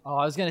 Oh,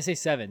 I was going to say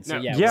 7. So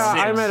No. yeah. Yeah,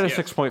 6, I'm at a yeah.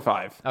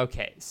 6.5.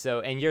 Okay, so,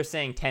 and you're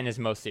saying 10 is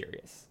most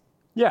serious.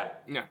 Yeah.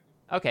 Yeah.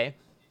 Okay.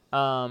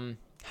 On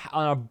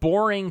a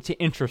boring to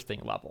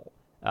interesting level,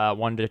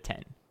 1 to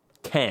 10.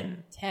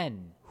 10.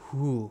 10.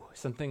 Ooh,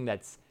 something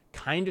that's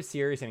kind of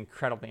serious and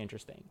incredibly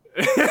interesting.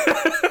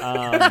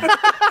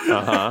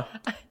 Uh-huh.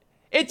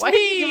 It's Why me!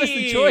 did you give us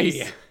the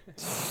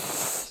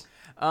choice?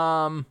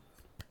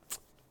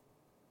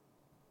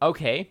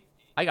 Okay,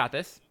 I got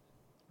this.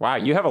 Wow,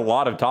 you have a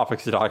lot of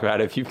topics to talk about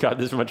if you've got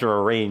this much of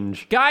a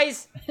range.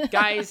 Guys,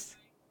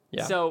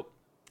 Yeah. so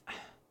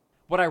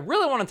what I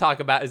really want to talk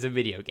about is a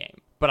video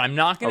game, but I'm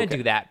not going to Okay.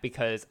 do that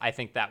because I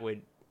think that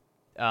would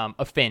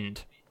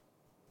offend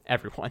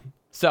everyone.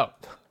 So,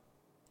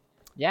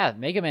 Yeah,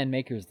 Mega Man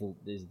Maker is the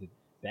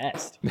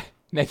best.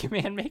 Mega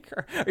Man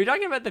Maker. Are you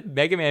talking about the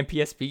Mega Man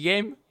PSP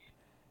game?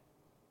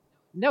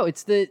 No,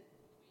 it's the...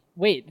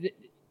 Wait,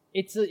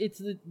 it's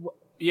the...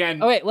 Yeah.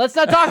 Oh, wait, let's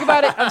not talk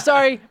about it. I'm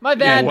sorry. My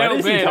bad. what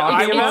is he Ben,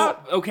 talking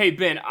about? Okay,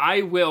 Ben,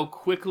 I will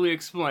quickly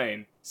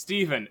explain.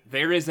 Steven,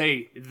 there's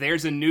a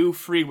new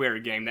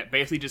freeware game that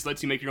basically just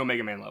lets you make your own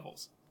Mega Man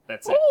levels.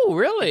 That's it. Oh,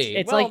 really?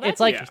 It's Well, like that's it's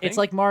like interesting. it's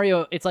like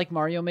Mario. It's like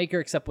Mario Maker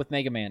except with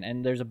Mega Man,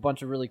 and there's a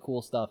bunch of really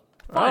cool stuff.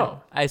 Fun.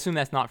 Oh. I assume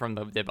that's not from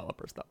the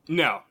developers, though.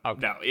 No, Okay.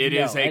 no, it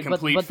is a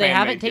complete. but they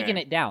haven't fan-made taken game.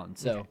 it down.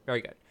 So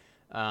Very good.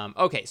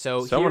 Okay,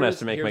 so Someone here's, has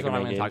to make here's Mega what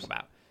I'm Man going to talk games.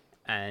 about,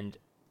 and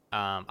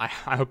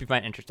I hope you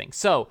find it interesting.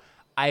 So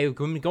I've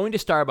been going to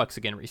Starbucks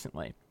again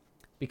recently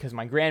because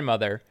my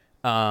grandmother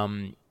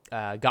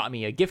got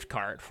me a gift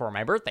card for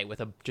my birthday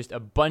with just a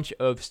bunch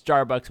of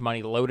Starbucks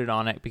money loaded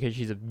on it because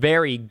she's a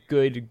very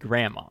good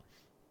grandma.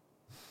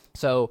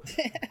 So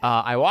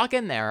I walk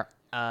in there.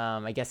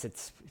 I guess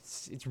it's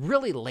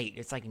really late.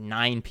 It's like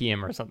 9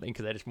 p.m. or something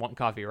because I just want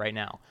coffee right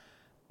now.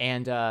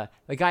 And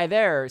the guy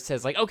there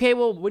says, like, okay,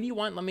 well, what do you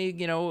want? Let me,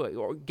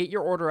 get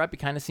your order up. You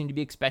kind of seem to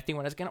be expecting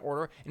what I was going to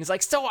order. And he's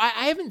like, so I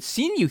haven't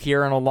seen you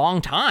here in a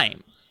long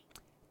time.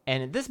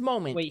 And at this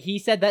moment... wait, he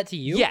said that to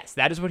you? Yes,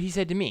 that is what he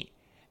said to me.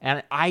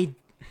 And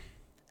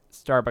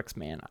Starbucks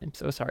man, I'm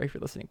so sorry for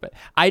listening, but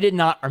I did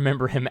not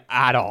remember him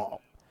at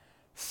all.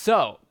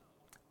 So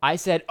I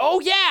said, oh,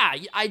 yeah,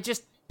 I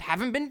just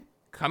haven't been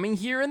coming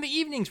here in the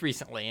evenings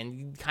recently.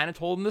 And kind of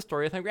told him the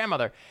story with my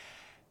grandmother.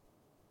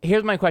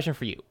 Here's my question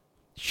for you.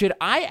 Should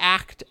I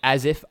act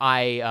as if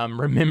I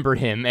remember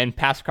him and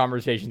past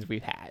conversations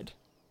we've had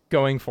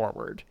going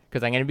forward?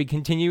 Because I'm going to be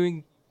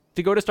continuing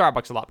to go to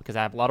Starbucks a lot because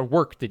I have a lot of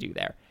work to do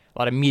there, a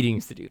lot of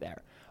meetings to do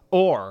there.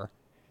 Or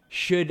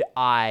should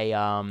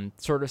I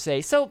sort of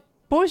say, so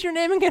what was your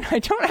name again? I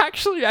don't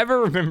actually ever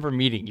remember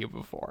meeting you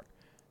before.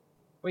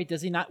 Wait,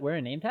 does he not wear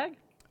a name tag?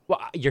 Well,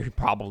 he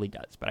probably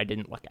does, but I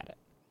didn't look at it.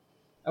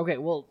 Okay,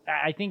 well,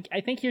 I think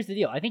here's the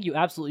deal. I think you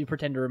absolutely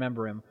pretend to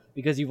remember him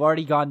because you've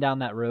already gone down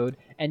that road,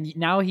 and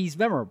now he's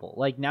memorable.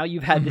 Like, now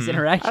you've had this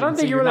interaction. I don't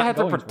think so you you're really not have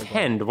to going for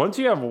pretend. Once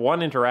you have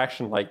one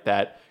interaction like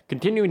that,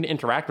 continuing to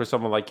interact with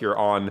someone like you're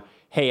on,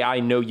 hey,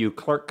 I know you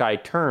clerk guy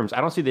terms,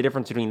 I don't see the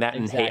difference between that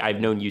and, hey, Exactly. I've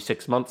known you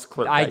 6 months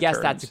clerk guy I guess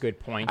terms. that's a good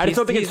point. I just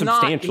don't think it's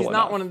substantial He's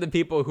not enough. one of the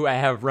people who I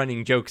have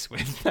running jokes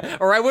with,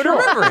 or I would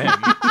remember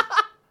him.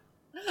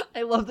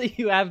 I love that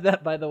you have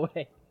that, by the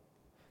way.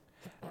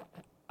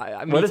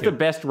 What is the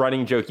best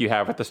running joke you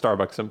have with the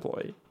Starbucks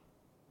employee?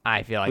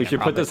 I feel like We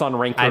should put this on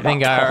Ranker. I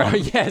think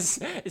yes.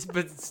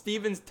 But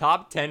Steven's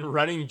top 10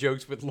 running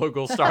jokes with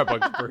local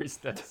Starbucks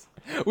baristas.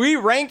 We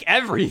rank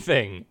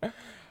everything.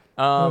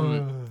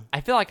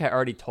 I feel like I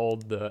already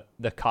told the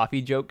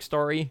coffee joke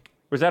story.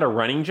 Was that a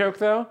running joke,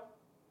 though?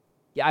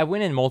 Yeah, I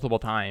went in multiple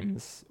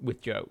times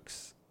with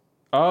jokes.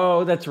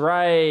 Oh, that's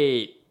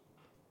right.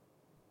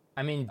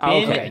 I mean,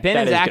 Okay, Ben that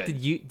has is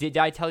acted. good. Did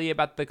I tell you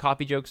about the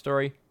coffee joke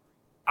story?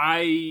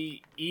 I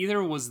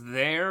either was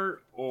there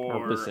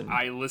or listened.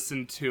 I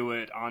listened to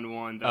it on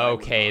one. That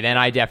Okay, then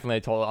I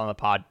definitely told it on the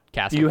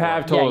podcast. You before.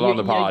 have told it on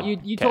the yeah, pod.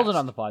 you told it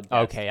on the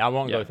podcast. Okay, I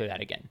won't Yeah. go through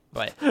that again.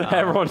 But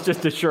Everyone's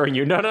just assuring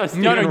you. No,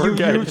 Steven, no, we're you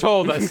good.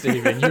 told us,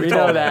 Steven. You We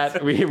told know us.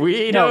 that.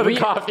 We No, know we-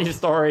 the coffee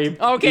story.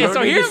 Okay, You don't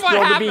so need to here's what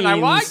spill the happened. I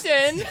beans. walked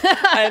in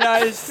and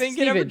I was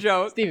thinking of a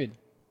joke. Steven,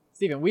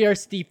 we are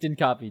steeped in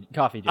coffee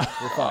jokes.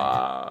 We're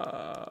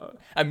fine.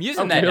 I'm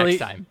using Okay, that really? next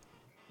time.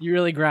 You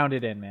really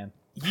grounded in, man.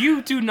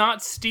 You do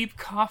not steep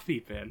coffee,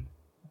 Ben.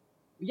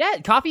 Yeah,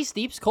 coffee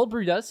steeps. Cold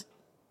brew does.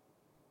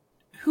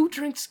 Who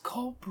drinks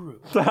cold brew?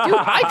 Dude,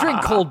 I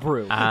drink cold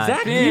brew.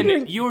 Zach,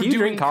 Ben, you are do you doing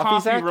drink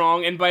coffee Zach?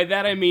 wrong, and by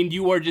that I mean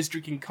you are just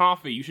drinking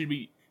coffee. You should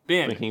be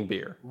Ben. Drinking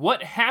beer.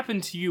 What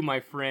happened to you, my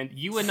friend?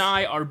 You and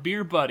I are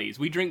beer buddies.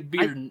 We drink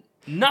beer,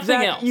 nothing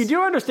Zach, else. you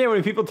do understand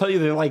when people tell you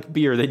they like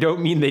beer, they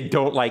don't mean they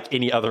don't like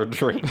any other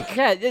drink.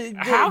 Yeah,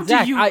 How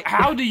Zach,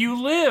 how do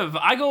you live?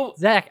 I go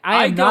Zach,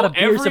 I am go not a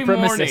beer every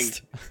morning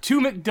supremacist.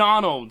 to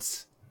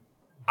McDonald's.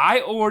 I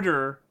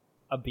order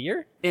A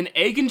beer? an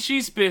egg and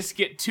cheese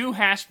biscuit, 2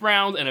 hash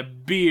browns, and a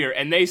beer,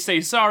 and they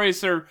say, "Sorry,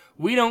 sir,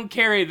 we don't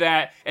carry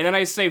that." And then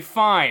I say,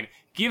 "Fine,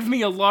 give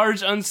me a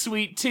large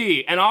unsweet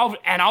tea," and I'll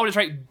just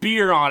write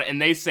beer on it,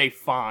 and they say,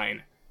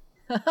 "Fine."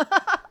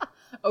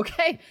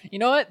 Okay, you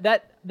know what?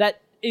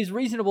 That is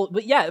reasonable.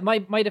 But yeah,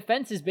 my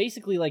defense is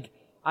basically like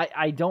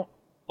I don't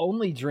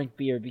only drink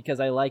beer because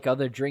I like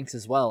other drinks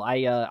as well.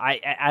 I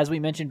as we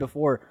mentioned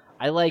before,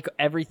 I like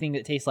everything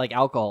that tastes like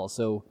alcohol.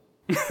 So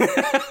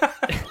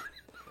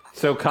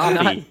So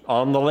coffee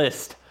on the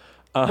list.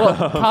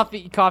 well,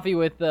 coffee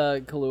with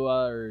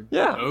Kahlua or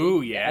Yeah.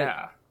 Oh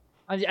yeah.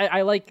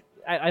 I like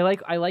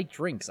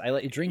drinks.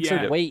 Drinks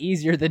Yeah. are way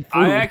easier than food.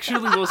 I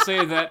actually will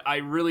say that I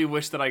really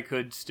wish that I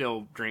could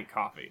still drink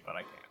coffee, but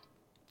I can't.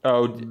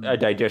 Oh,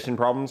 digestion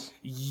problems?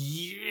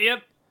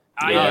 Yep.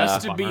 I Yeah.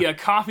 used to be a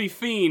coffee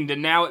fiend,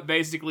 and now it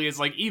basically is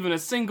like even a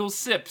single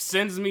sip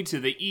sends me to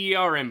the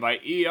ER, and by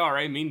ER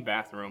I mean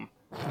bathroom.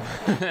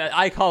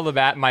 I call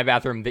my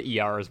bathroom the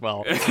ER as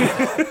well.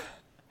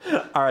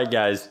 All right,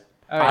 guys.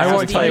 All right, I I have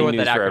won't tell you exciting what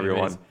news that for acronym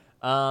everyone.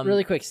 is.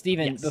 Really quick,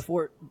 Steven, yes.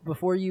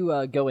 before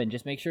you go in,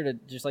 just make sure to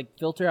just like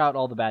filter out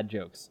all the bad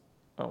jokes.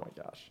 Oh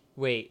my gosh.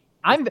 Wait.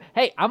 I'm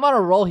on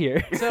a roll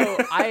here. So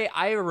I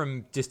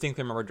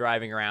distinctly remember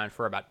driving around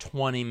for about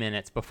 20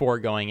 minutes before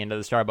going into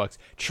the Starbucks,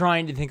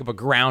 trying to think of a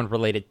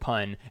ground-related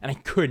pun, and I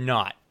could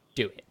not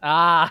do it.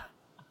 Ah,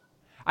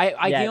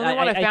 The only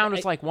one I found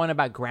was like one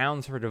about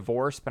grounds for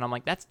divorce, but I'm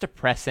like, that's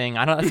depressing.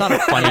 That's not a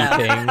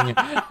funny thing.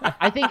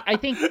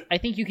 I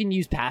think you can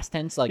use past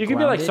tense like You can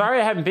grounded. be like, sorry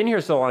I haven't been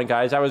here so long,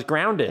 guys. I was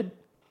grounded.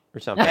 Or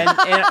something.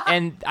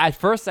 and at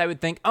first I would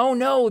think, oh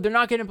no, they're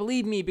not going to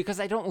believe me because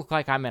I don't look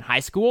like I'm in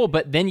high school.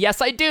 But then yes,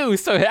 I do.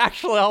 So it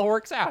actually all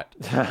works out.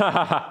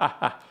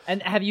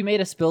 And have you made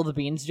a spill the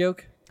beans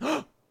joke?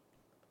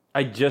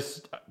 I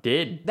just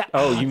did.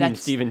 You mean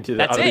Steven to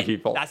the other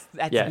people? That's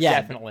yes.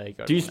 definitely a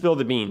good Do you one. spill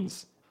the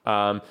beans?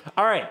 All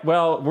right.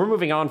 Well, we're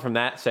moving on from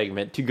that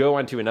segment to go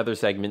on to another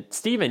segment.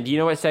 Steven, do you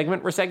know what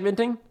segment we're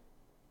segmenting?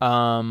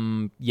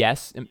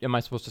 Yes. Am I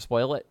supposed to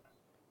spoil it?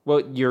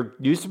 Well, you're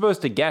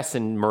supposed to guess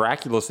and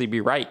miraculously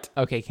be right.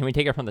 Okay, can we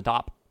take it from the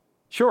top?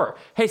 Sure.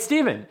 Hey,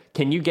 Steven,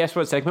 can you guess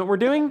what segment we're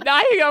doing?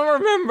 I don't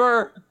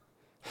remember.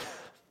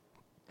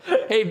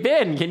 Hey,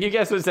 Ben, can you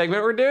guess what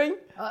segment we're doing?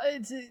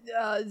 It's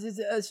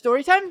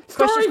story time?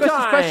 Story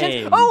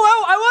time!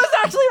 Oh, I was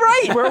actually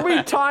right! Where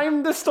we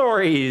time the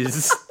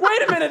stories.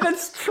 Wait a minute,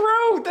 that's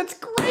true. That's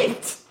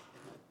great.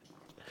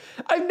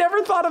 I've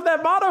never thought of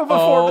that motto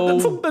before,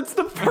 but that's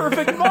the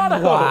perfect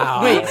motto.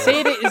 Wow. Wait, say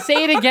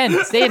it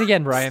again. Say it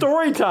again, Brian.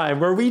 Story time,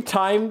 where we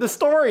time the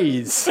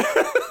stories.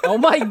 Oh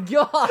my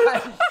god.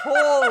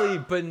 Holy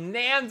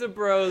bonanza,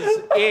 bros.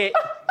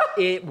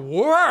 It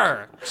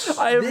works.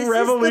 I have This is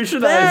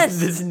revolutionized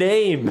the this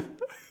name.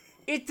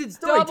 It's a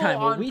Story double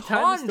time where we time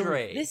the entendre.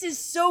 story. This is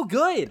so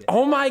good.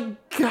 Oh my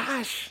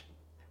gosh.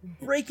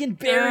 Breaking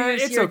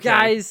barriers it's here, okay.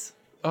 guys.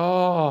 Oh.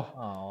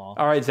 Oh.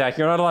 All right, Zach,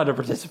 you're not allowed to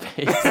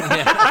participate.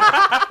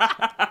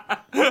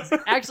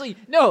 Actually,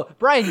 no,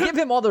 Brian, give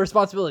him all the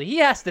responsibility. He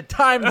has to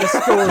time the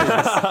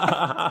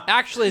stories.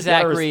 Actually,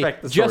 Zachary,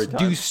 respect the story just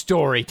time. do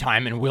story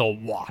time and we'll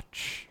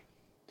watch.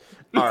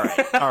 All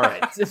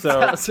right.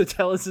 So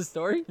tell us a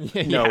story.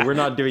 No, we're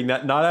not doing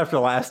that. Not after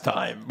last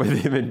time with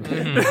him and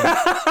Ben.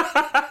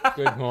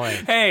 Good point.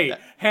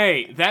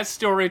 Hey, that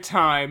story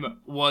time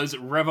was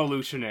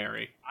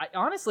revolutionary.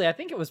 Honestly, I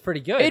think it was pretty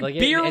good. It Like,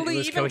 barely it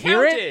was even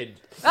coherent.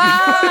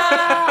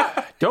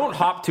 counted. Don't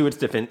hop to its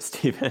defense,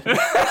 Stephen.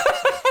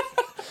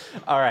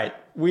 All right,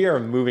 we are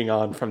moving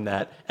on from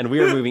that, and we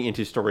are moving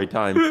into story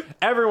time.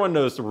 Everyone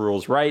knows the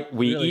rules, right?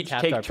 We Really each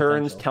tapped take our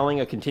turns potential. telling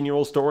a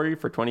continual story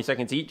for 20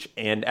 seconds each,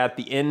 and at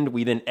the end,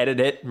 we then edit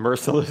it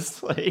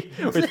mercilessly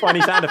with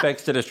funny sound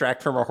effects to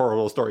distract from our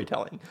horrible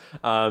storytelling.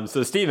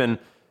 So, Stephen,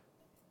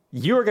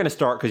 you are going to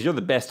start because you're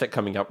the best at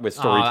coming up with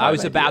story time I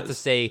was about to ideas.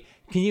 say,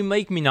 can you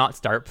make me not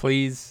start,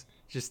 please?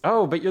 Just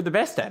Oh, but you're the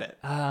best at it.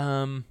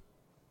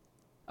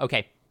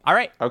 okay. All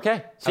right.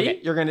 Okay.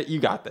 See, Okay. you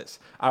got this.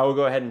 I will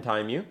go ahead and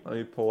time you. Let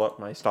me pull up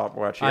my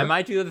stopwatch here. I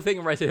might do the thing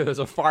where I say there's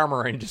a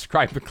farmer and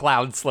describe the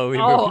cloud slowly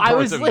Oh, moving I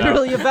towards was him.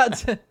 literally about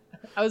to.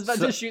 I was about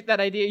to shoot that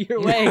idea your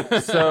way.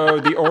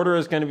 So the order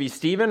is going to be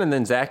Steven, and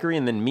then Zachary,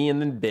 and then me,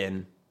 and then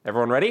Ben.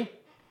 Everyone ready?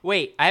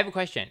 Wait, I have a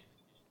question.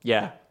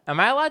 Yeah. Am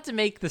I allowed to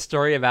make the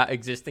story about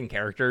existing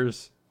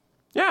characters?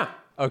 Yeah.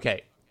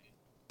 Okay.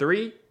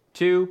 3,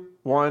 2,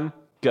 1,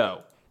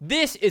 go.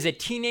 This is a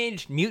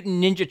Teenage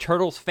Mutant Ninja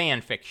Turtles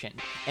fan fiction,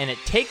 and it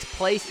takes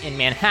place in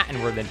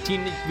Manhattan where the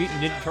Teenage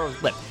Mutant Ninja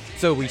Turtles live.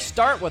 So we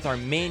start with our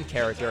main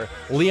character,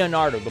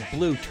 Leonardo, the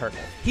Blue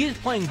Turtle. He is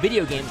playing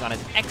video games on his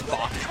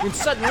Xbox when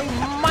suddenly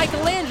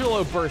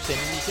Michelangelo bursts in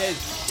and he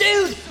says,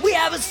 Dude, we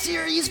have a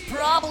serious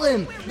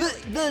problem.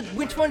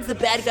 Which one's the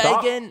bad guy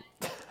Stop. again?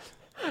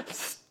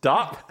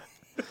 Stop.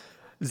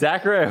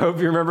 Zachary, I hope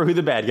you remember who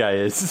the bad guy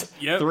is.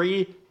 Yep.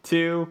 3,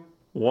 2,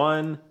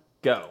 1,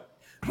 go.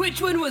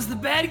 Which one was the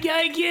bad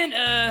guy again?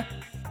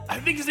 I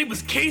think his name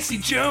was Casey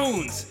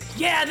Jones.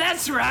 Yeah,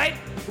 that's right.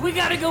 We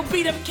gotta go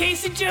beat up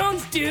Casey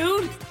Jones,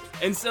 dude.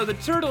 And so the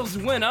turtles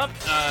went up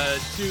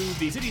to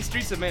the city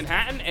streets of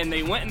Manhattan, and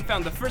they went and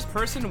found the first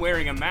person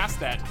wearing a mask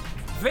that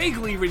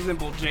vaguely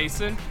resembled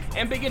Jason,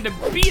 and began to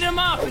beat him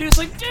up. And he was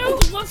like,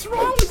 dude, what's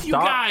wrong with you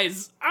Stop.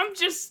 guys?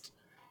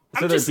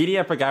 So they're beating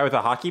up a guy with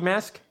a hockey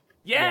mask?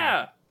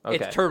 Yeah. Okay.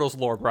 It's Turtles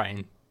lore,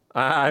 Brian.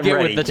 I'm Get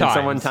with ready. the Can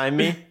someone times. time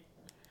me?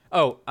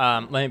 Oh,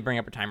 let me bring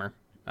up a timer.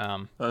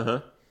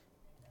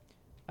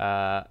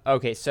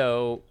 Okay,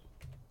 so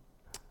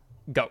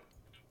go.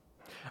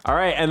 All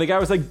right, and the guy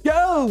was like,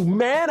 yo,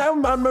 man,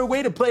 I'm on my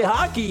way to play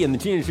hockey. And the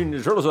Teenage Mutant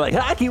Ninja Turtles were like,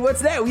 hockey,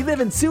 what's that? We live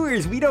in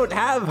sewers. We don't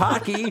have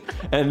hockey.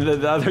 And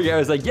the other guy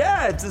was like,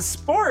 yeah, it's a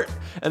sport.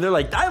 And they're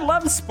like, I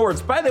love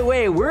sports. By the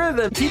way, we're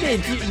the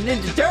Teenage Mutant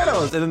Ninja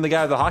Turtles. And then the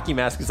guy with the hockey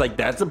mask is like,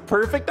 that's a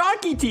perfect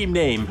hockey team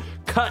name.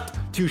 Cut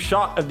to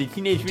shot of the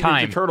Teenage Mutant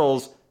Time. Ninja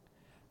Turtles.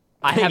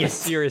 I have Dang a it.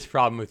 serious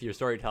problem with your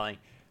storytelling.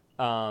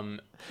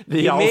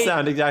 They all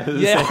sound exactly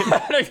the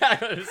same.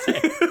 exactly the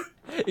same.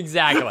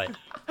 Exactly.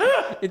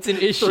 It's an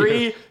issue.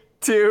 3,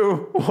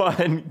 2,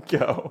 1,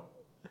 go.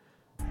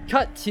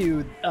 Cut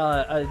to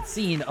a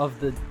scene of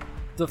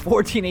the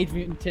 4 Teenage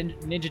Mutant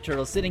Ninja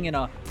Turtles sitting in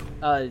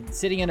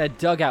a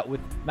dugout with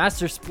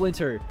Master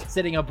Splinter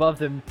sitting above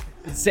them,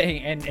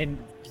 saying and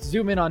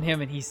zoom in on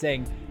him, and he's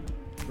saying,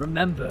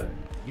 "Remember,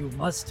 you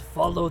must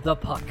follow the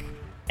puck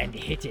and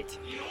hit it."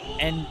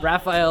 And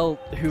Raphael,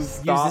 who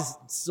Stop. uses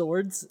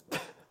swords,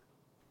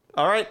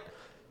 All right,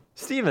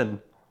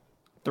 Steven,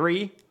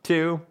 3,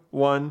 2,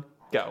 1,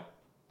 go.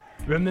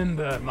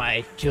 Remember,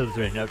 my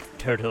children of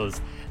turtles,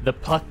 the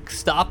puck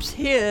stops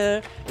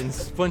here. And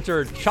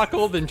Splinter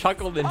chuckled and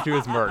chuckled into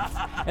his mirth.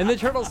 And the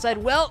turtle said,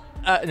 well,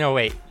 no,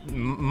 wait.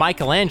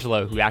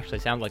 Michelangelo, who actually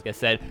sounds like this,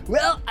 said,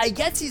 Well, I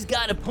guess he's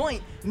got a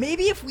point.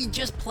 Maybe if we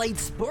just played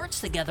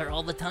sports together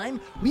all the time,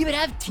 we would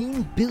have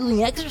team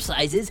building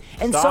exercises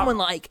and Stop. someone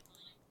like...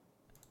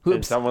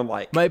 And someone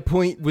like... my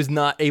point was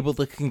not able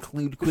to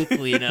conclude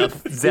quickly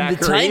enough in the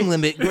Zachary. time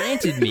limit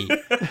granted me.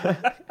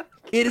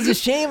 It is a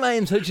shame I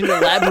am such an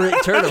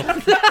elaborate turtle.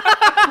 Wait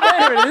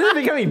a minute, this is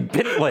becoming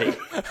Bentley.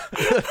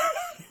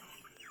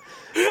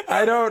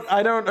 I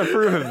don't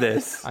approve of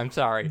this. I'm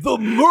sorry. The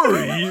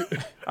Murray.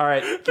 All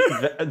right,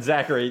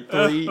 Zachary,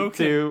 3,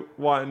 2,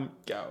 1,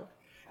 go.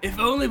 If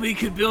only we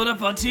could build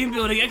up our team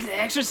building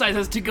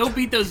exercises to go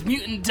beat those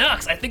mutant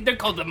ducks. I think they're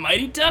called the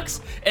Mighty Ducks,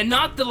 and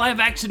not the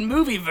live action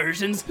movie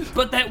versions,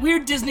 but that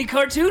weird Disney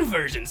cartoon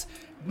versions.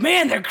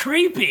 Man, they're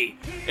creepy.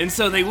 And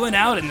so they went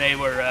out and they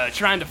were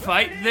trying to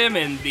fight them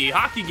in the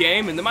hockey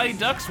game, and the Mighty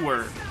Ducks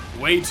were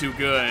way too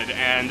good,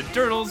 and the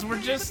turtles were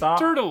just Stop.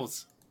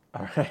 turtles.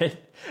 All right,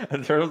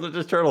 and turtles are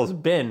just turtles.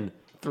 Ben,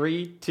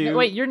 3, 2...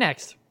 Wait, you're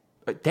next.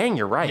 Dang,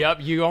 you're right. Yep,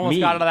 you almost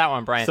Me. got out of that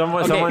one, Brian.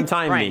 Someone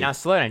time Brian, me. now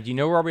slow down. Do you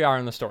know where we are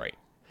in the story?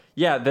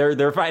 Yeah,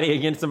 they're fighting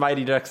against the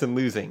Mighty Ducks and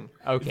losing.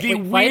 Okay. The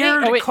Wait, fighting?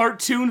 weird Oh, wait.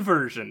 cartoon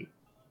version.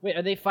 Wait,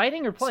 are they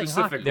fighting or playing hockey?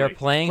 Specifically. They're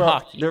playing Well,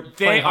 hockey. They're They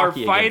playing are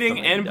hockey against the fighting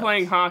Mighty and Ducks.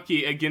 playing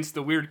hockey against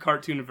the weird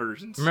cartoon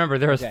versions. Remember,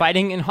 there was Okay.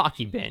 fighting and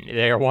hockey, Ben.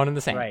 They are one and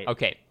the same. Right.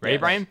 Okay, ready, Yes.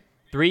 Brian?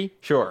 3,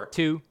 Sure.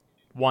 2,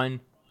 1,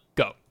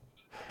 go.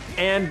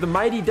 And the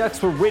Mighty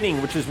Ducks were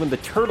winning, which is when the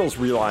Turtles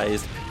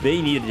realized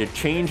they needed a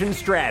change in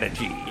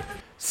strategy.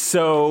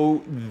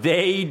 So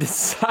they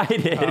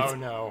decided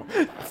no.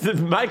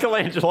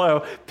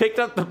 Michelangelo picked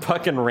up the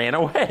puck and ran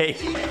away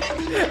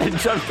and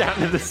jumped down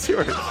into the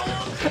sewers.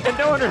 And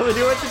no one really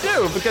knew what to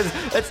do because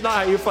that's not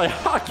how you play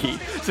hockey.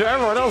 So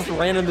everyone else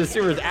ran into the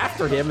sewers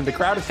after him, and the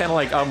crowd is kind of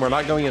like, we're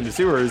not going into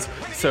sewers.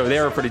 So they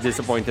were pretty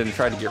disappointed and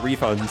tried to get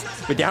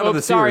refunds. But down to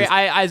the Sorry, sewers.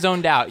 I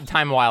zoned out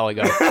time a while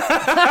ago.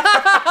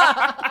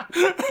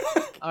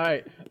 All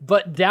right,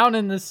 but down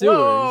in the sewers.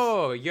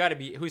 Whoa, you gotta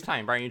be. Whose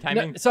time, Brian? You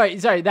timing? No, sorry.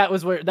 That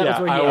was where Yeah,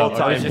 he. I will I was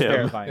time just him.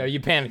 verifying. No, you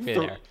panicked me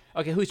there.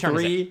 Okay, whose turn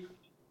is it? 3,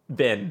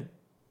 Ben.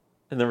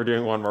 And then we're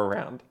doing one more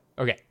round.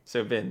 Okay.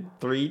 So Ben,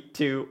 3,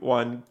 2,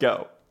 1,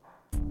 go.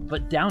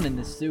 But down in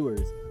the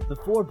sewers, the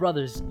four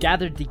brothers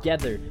gathered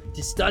together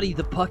to study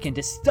the puck and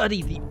to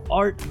study the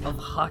art of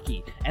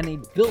hockey. And they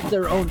built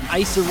their own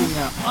ice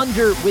arena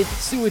under with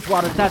sewage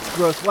water. That's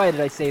gross. Why did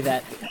I say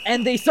that?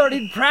 And they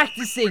started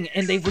practicing,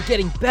 and they were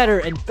getting better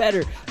and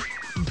better,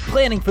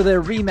 planning for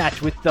their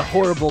rematch with the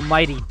horrible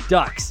Mighty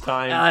Ducks.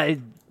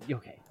 Time.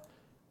 Okay.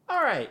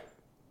 All right.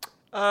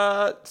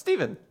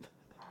 Steven.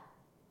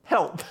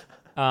 Help.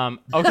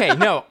 Okay.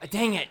 No.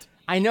 Dang it.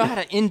 I know how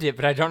to end it,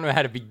 but I don't know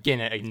how to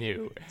begin it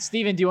anew.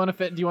 Steven, do you want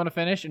to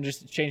finish and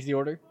just change the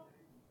order?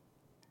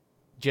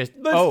 Just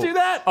Let's do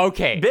that.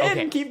 Okay. Ben,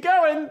 okay. keep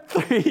going.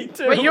 3,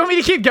 2. Wait, you want me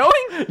to keep going?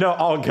 No,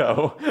 I'll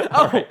go.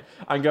 All right.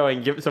 I'm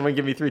going. Someone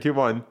give me 3, 2,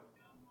 1.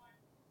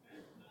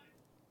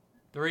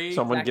 3,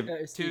 Someone give.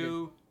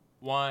 2,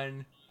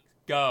 1,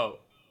 go.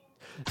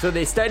 So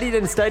they studied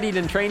and studied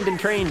and trained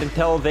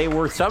until they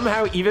were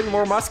somehow even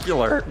more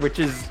muscular, which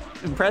is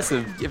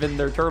impressive given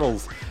they're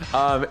turtles.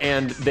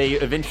 And they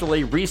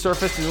eventually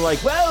resurfaced and they're like,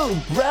 Whoa,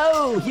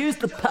 bro, here's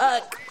the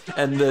puck.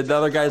 and the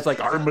other guy's like,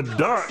 I'm a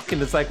duck.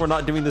 And it's like, we're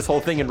not doing this whole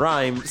thing in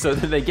rhyme. So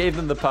then they gave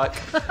them the puck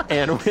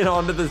and went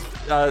on to this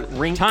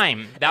rink.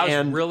 Time. That was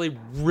And- really,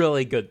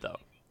 really good, though.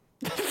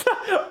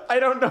 I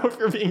don't know if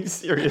you're being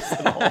serious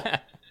at all.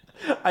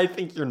 I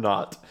think you're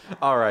not.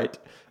 All right.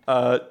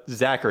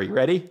 Zachary,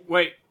 ready?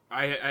 Wait,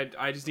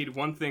 I just need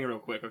one thing real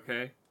quick,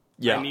 okay?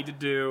 Yeah. I need to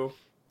do,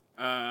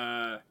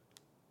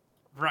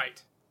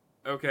 right.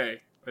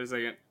 Okay, wait a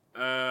second.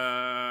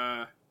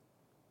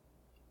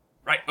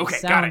 Right, okay,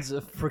 got it. Sounds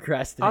of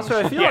procrastination. Also,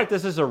 I feel Yeah. like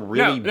this is a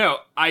really... No,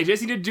 I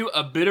just need to do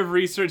a bit of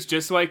research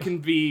just so I can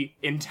be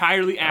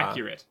entirely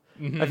accurate.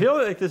 I feel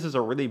like this is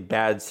a really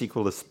bad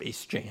sequel to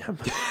Space Jam.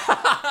 All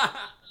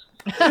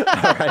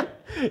right.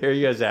 Here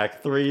you go,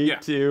 Zach. 3, Yeah.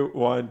 2,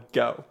 1,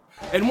 go.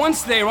 And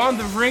once they were on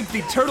the rink,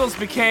 the turtles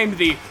became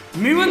the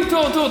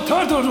Muento to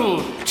Tortoru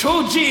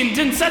Chojin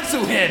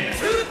Densetsu Hen.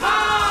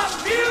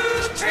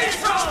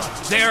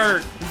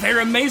 They're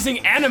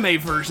amazing anime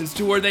versions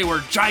to where they were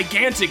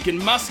gigantic and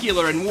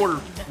muscular and wore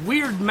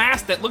weird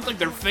masks that looked like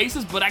their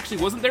faces but actually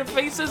wasn't their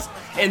faces,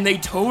 and they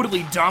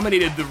totally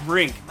dominated the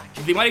rink.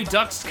 The Mighty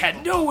Ducks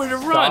had nowhere to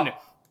run.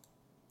 Stop.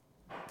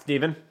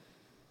 Steven?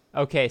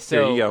 Okay, There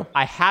so you go.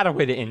 I had a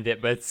way to end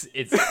it, but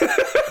it's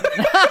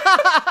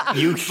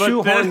You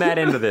shoehorn that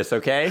into this,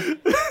 okay?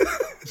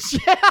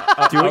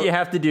 Do what you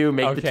have to do.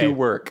 Make the Okay. two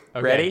work.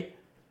 Okay. Ready?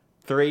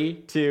 3,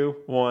 2,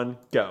 1,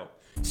 go.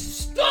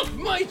 Stop,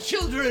 my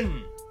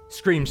children!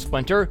 screamed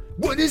Splinter.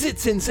 What is it,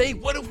 Sensei?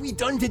 What have we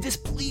done to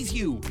displease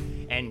you?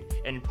 And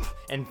Can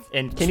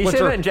you Splinter say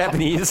that in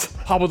Japanese?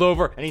 hobbled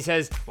over and he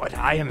says, "What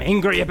I am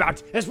angry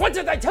about is what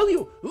did I tell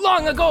you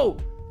long ago?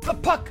 The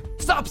puck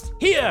stops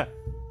here.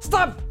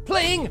 Stop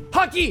playing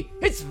hockey.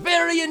 It's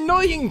very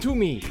annoying to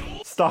me.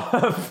 Stop.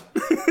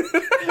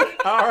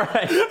 All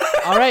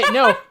right.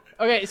 No.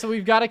 Okay, so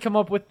we've got to come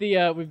up with the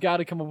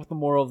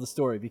moral of the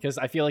story, because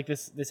I feel like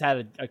this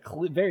had a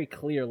very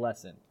clear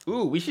lesson.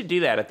 Ooh, we should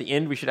do that at the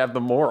end. We should have the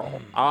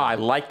moral. I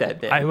like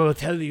that bit. I will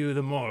tell you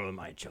the moral,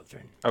 my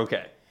children.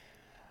 Okay.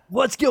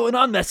 What's going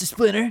on, Master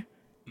Splinter?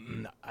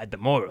 The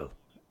moral.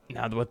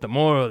 Now, what the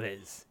moral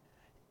is,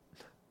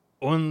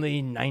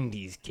 only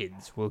 90s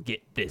kids will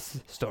get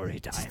this story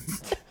time.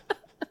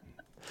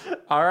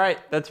 All right,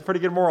 that's a pretty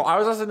good moral. I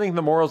was also thinking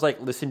the moral is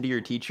like listen to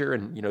your teacher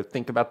and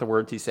think about the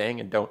words he's saying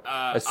and don't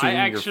assume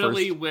I you're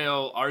actually first.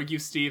 will argue,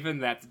 Steven,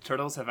 that the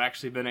Turtles have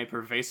actually been a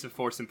pervasive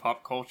force in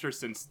pop culture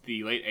since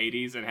the late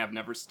 80s and have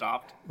never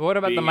stopped. But what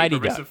about the being a Mighty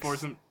pervasive Ducks?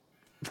 force in-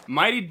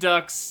 Mighty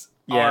Ducks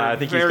Yeah, are I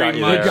think he's very got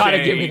you much there. You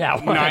gotta a give me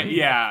that one.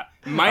 Mighty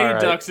All right.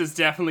 Ducks is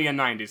definitely a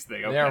 90s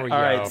thing. Okay. There we go.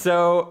 All right,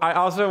 so I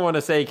also want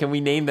to say, can we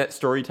name that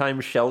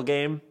Storytime Shell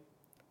game?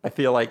 I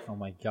feel like. Oh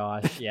my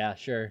gosh! Yeah,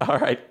 sure. All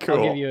right, cool.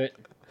 I'll give you it.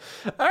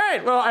 All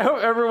right, well, I hope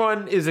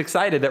everyone is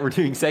excited that we're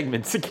doing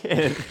segments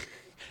again.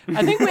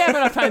 I think we have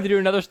enough time to do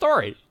another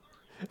story.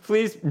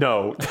 Please,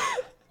 no.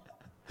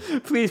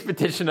 Please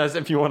petition us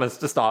if you want us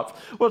to stop.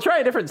 We'll try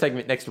a different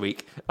segment next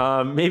week.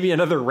 Maybe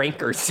another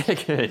ranker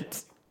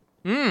segment.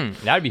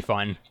 That'd be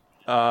fun.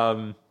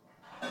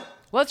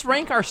 Let's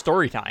rank our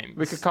story times.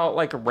 We could call it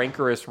like a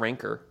rancorous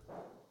ranker.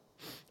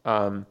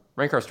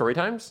 Rank our story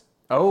times?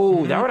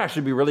 Oh, that would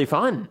actually be really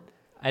fun.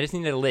 I just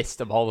need a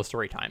list of all the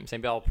story times.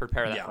 Maybe I'll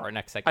prepare that for our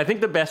next segment. I think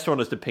the best one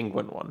is the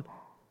penguin one.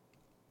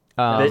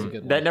 That's a good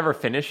one. That never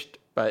finished,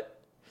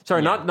 but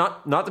sorry, not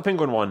the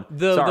penguin one.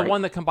 The Sorry.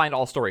 one that combined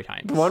all story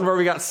times. The one where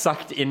we got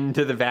sucked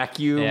into the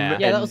vacuum. Yeah. Yeah,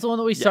 that and- was the one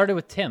that we started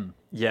with Tim.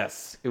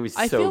 Yes, it was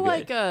I so feel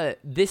good. like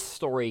this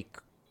story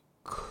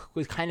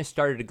was kind of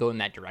started to go in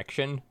that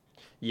direction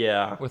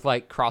yeah, with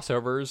like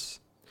crossovers.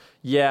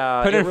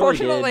 yeah. But it really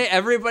unfortunately, did.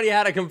 everybody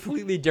had a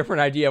completely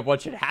different idea of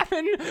what should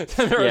happen.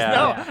 So there was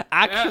Yeah. no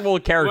actual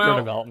character Well,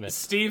 development.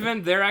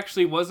 Steven, there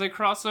actually was a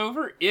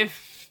crossover.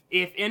 If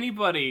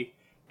anybody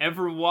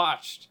ever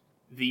watched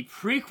the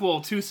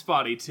prequel to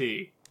Spotty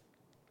T,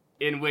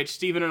 in which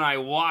Steven and I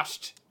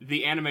watched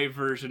the anime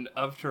version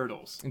of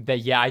Turtles.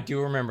 Yeah, I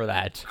do remember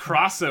that.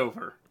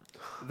 Crossover.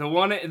 The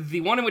one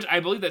in which I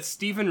believe that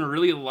Steven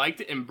really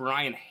liked it and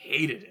Brian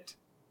hated it.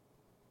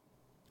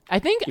 I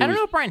think I don't was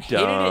know if Brian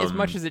hated it as dumb.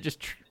 much as it just.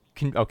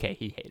 Okay,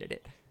 he hated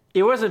it.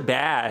 It wasn't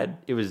bad.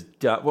 It was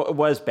well, it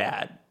was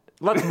bad.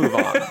 Let's move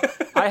on.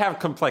 I have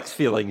complex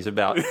feelings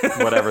about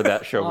whatever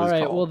that show All was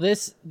right. called. Well,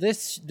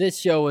 this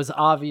show was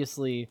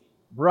obviously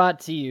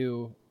brought to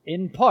you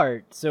in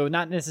part, so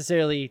not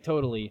necessarily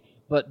totally,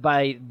 but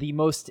by the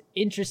most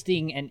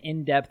interesting and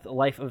in-depth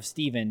life of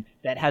Steven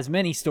that has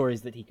many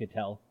stories that he could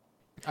tell.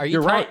 Are you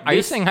You're right. Are you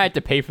This- saying I had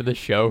to pay for this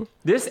show?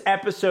 This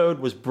episode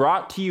was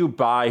brought to you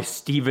by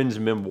Steven's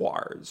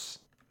Memoirs.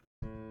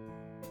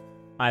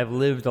 I've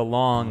lived a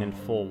long and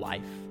full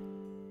life.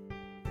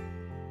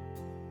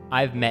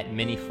 I've met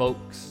many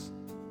folks,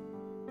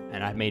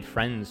 and I've made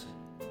friends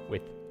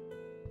with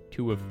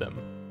 2 of them.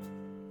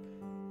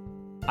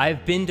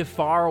 I've been to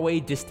faraway,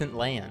 distant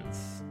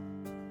lands.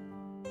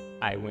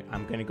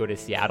 I'm going to go to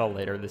Seattle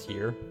later this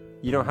year.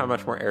 You don't have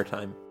much more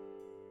airtime.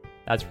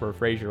 That's where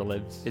Frasier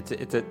lives.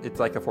 It's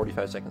like a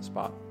 45-second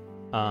spot.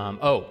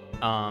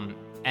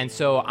 And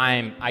so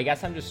I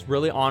guess I'm just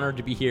really honored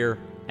to be here.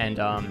 And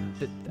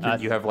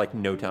You have like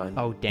no time.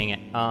 oh dang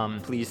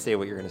it. Please say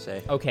what you're gonna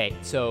say. Okay,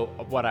 so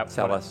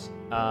Tell us.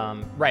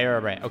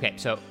 Right. Okay,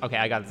 so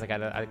I got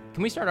this.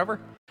 Can we start over?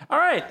 All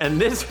right,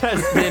 and this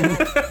has been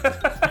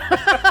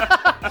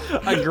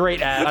a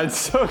great ad. I'm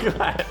so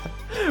glad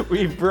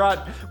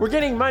we're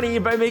getting money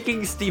by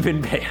making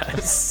Steven pay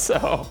us.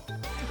 So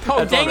Oh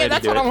That's dang already it!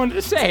 That's do what it. I wanted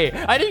to say.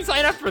 I didn't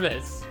sign up for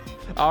this.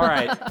 all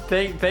right,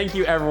 thank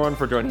you everyone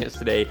for joining us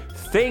today.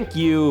 Thank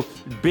you,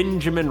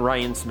 Benjamin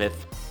Ryan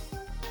Smith.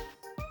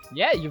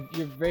 Yeah, you're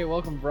very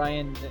welcome,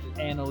 Brian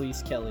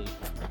Annalise Kelly.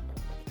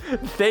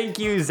 Thank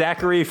you,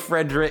 Zachary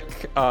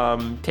Frederick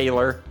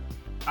Taylor.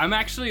 I'm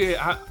actually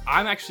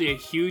a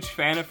huge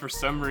fan of, for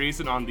some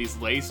reason, on these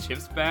Lay's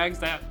chips bags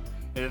that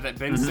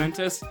Ben sent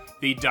us.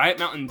 The Diet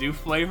Mountain Dew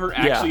flavor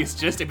actually is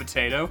just a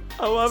potato.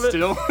 I love it.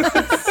 Still.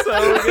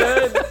 So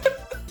good.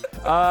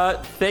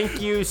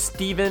 Thank you,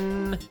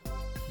 Stephen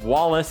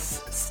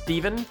Wallace.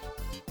 Stephen.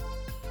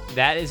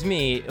 That is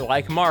me.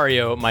 Like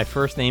Mario, my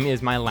first name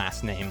is my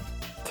last name.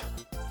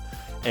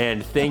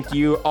 And thank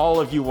you, all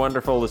of you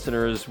wonderful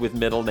listeners with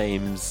middle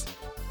names.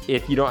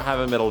 If you don't have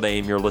a middle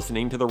name, you're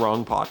listening to the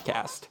wrong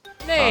podcast.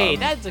 Hey,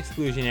 that's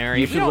exclusionary.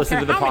 You We should don't listen care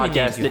to the how many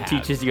names podcast you that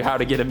have. teaches you how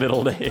to get a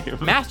middle name.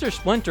 Master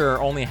Splinter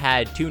only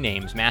had 2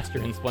 names, Master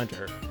and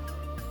Splinter.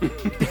 You're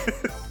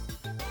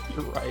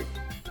right.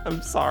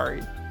 I'm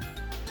sorry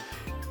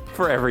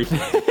for everything.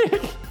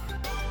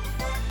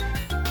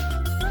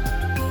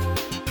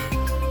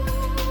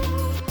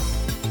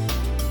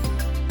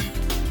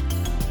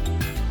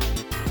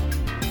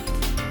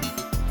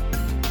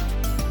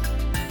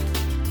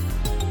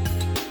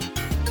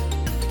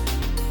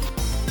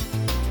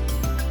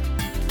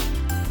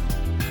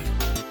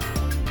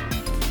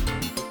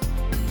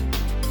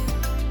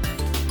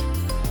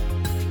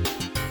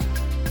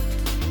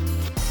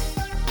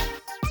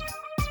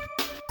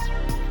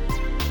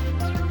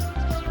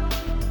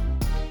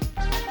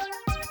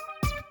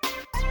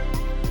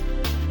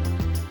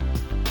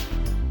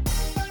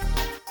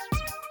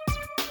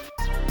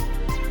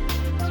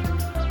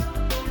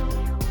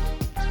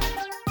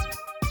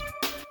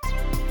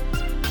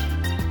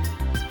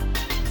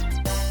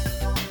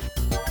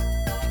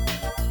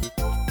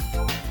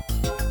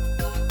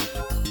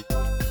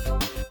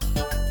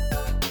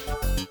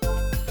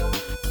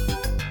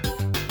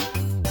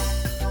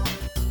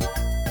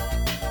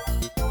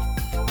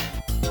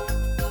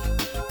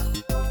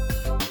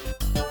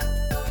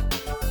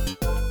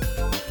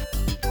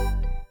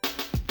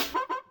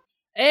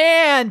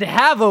 and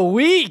have a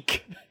week.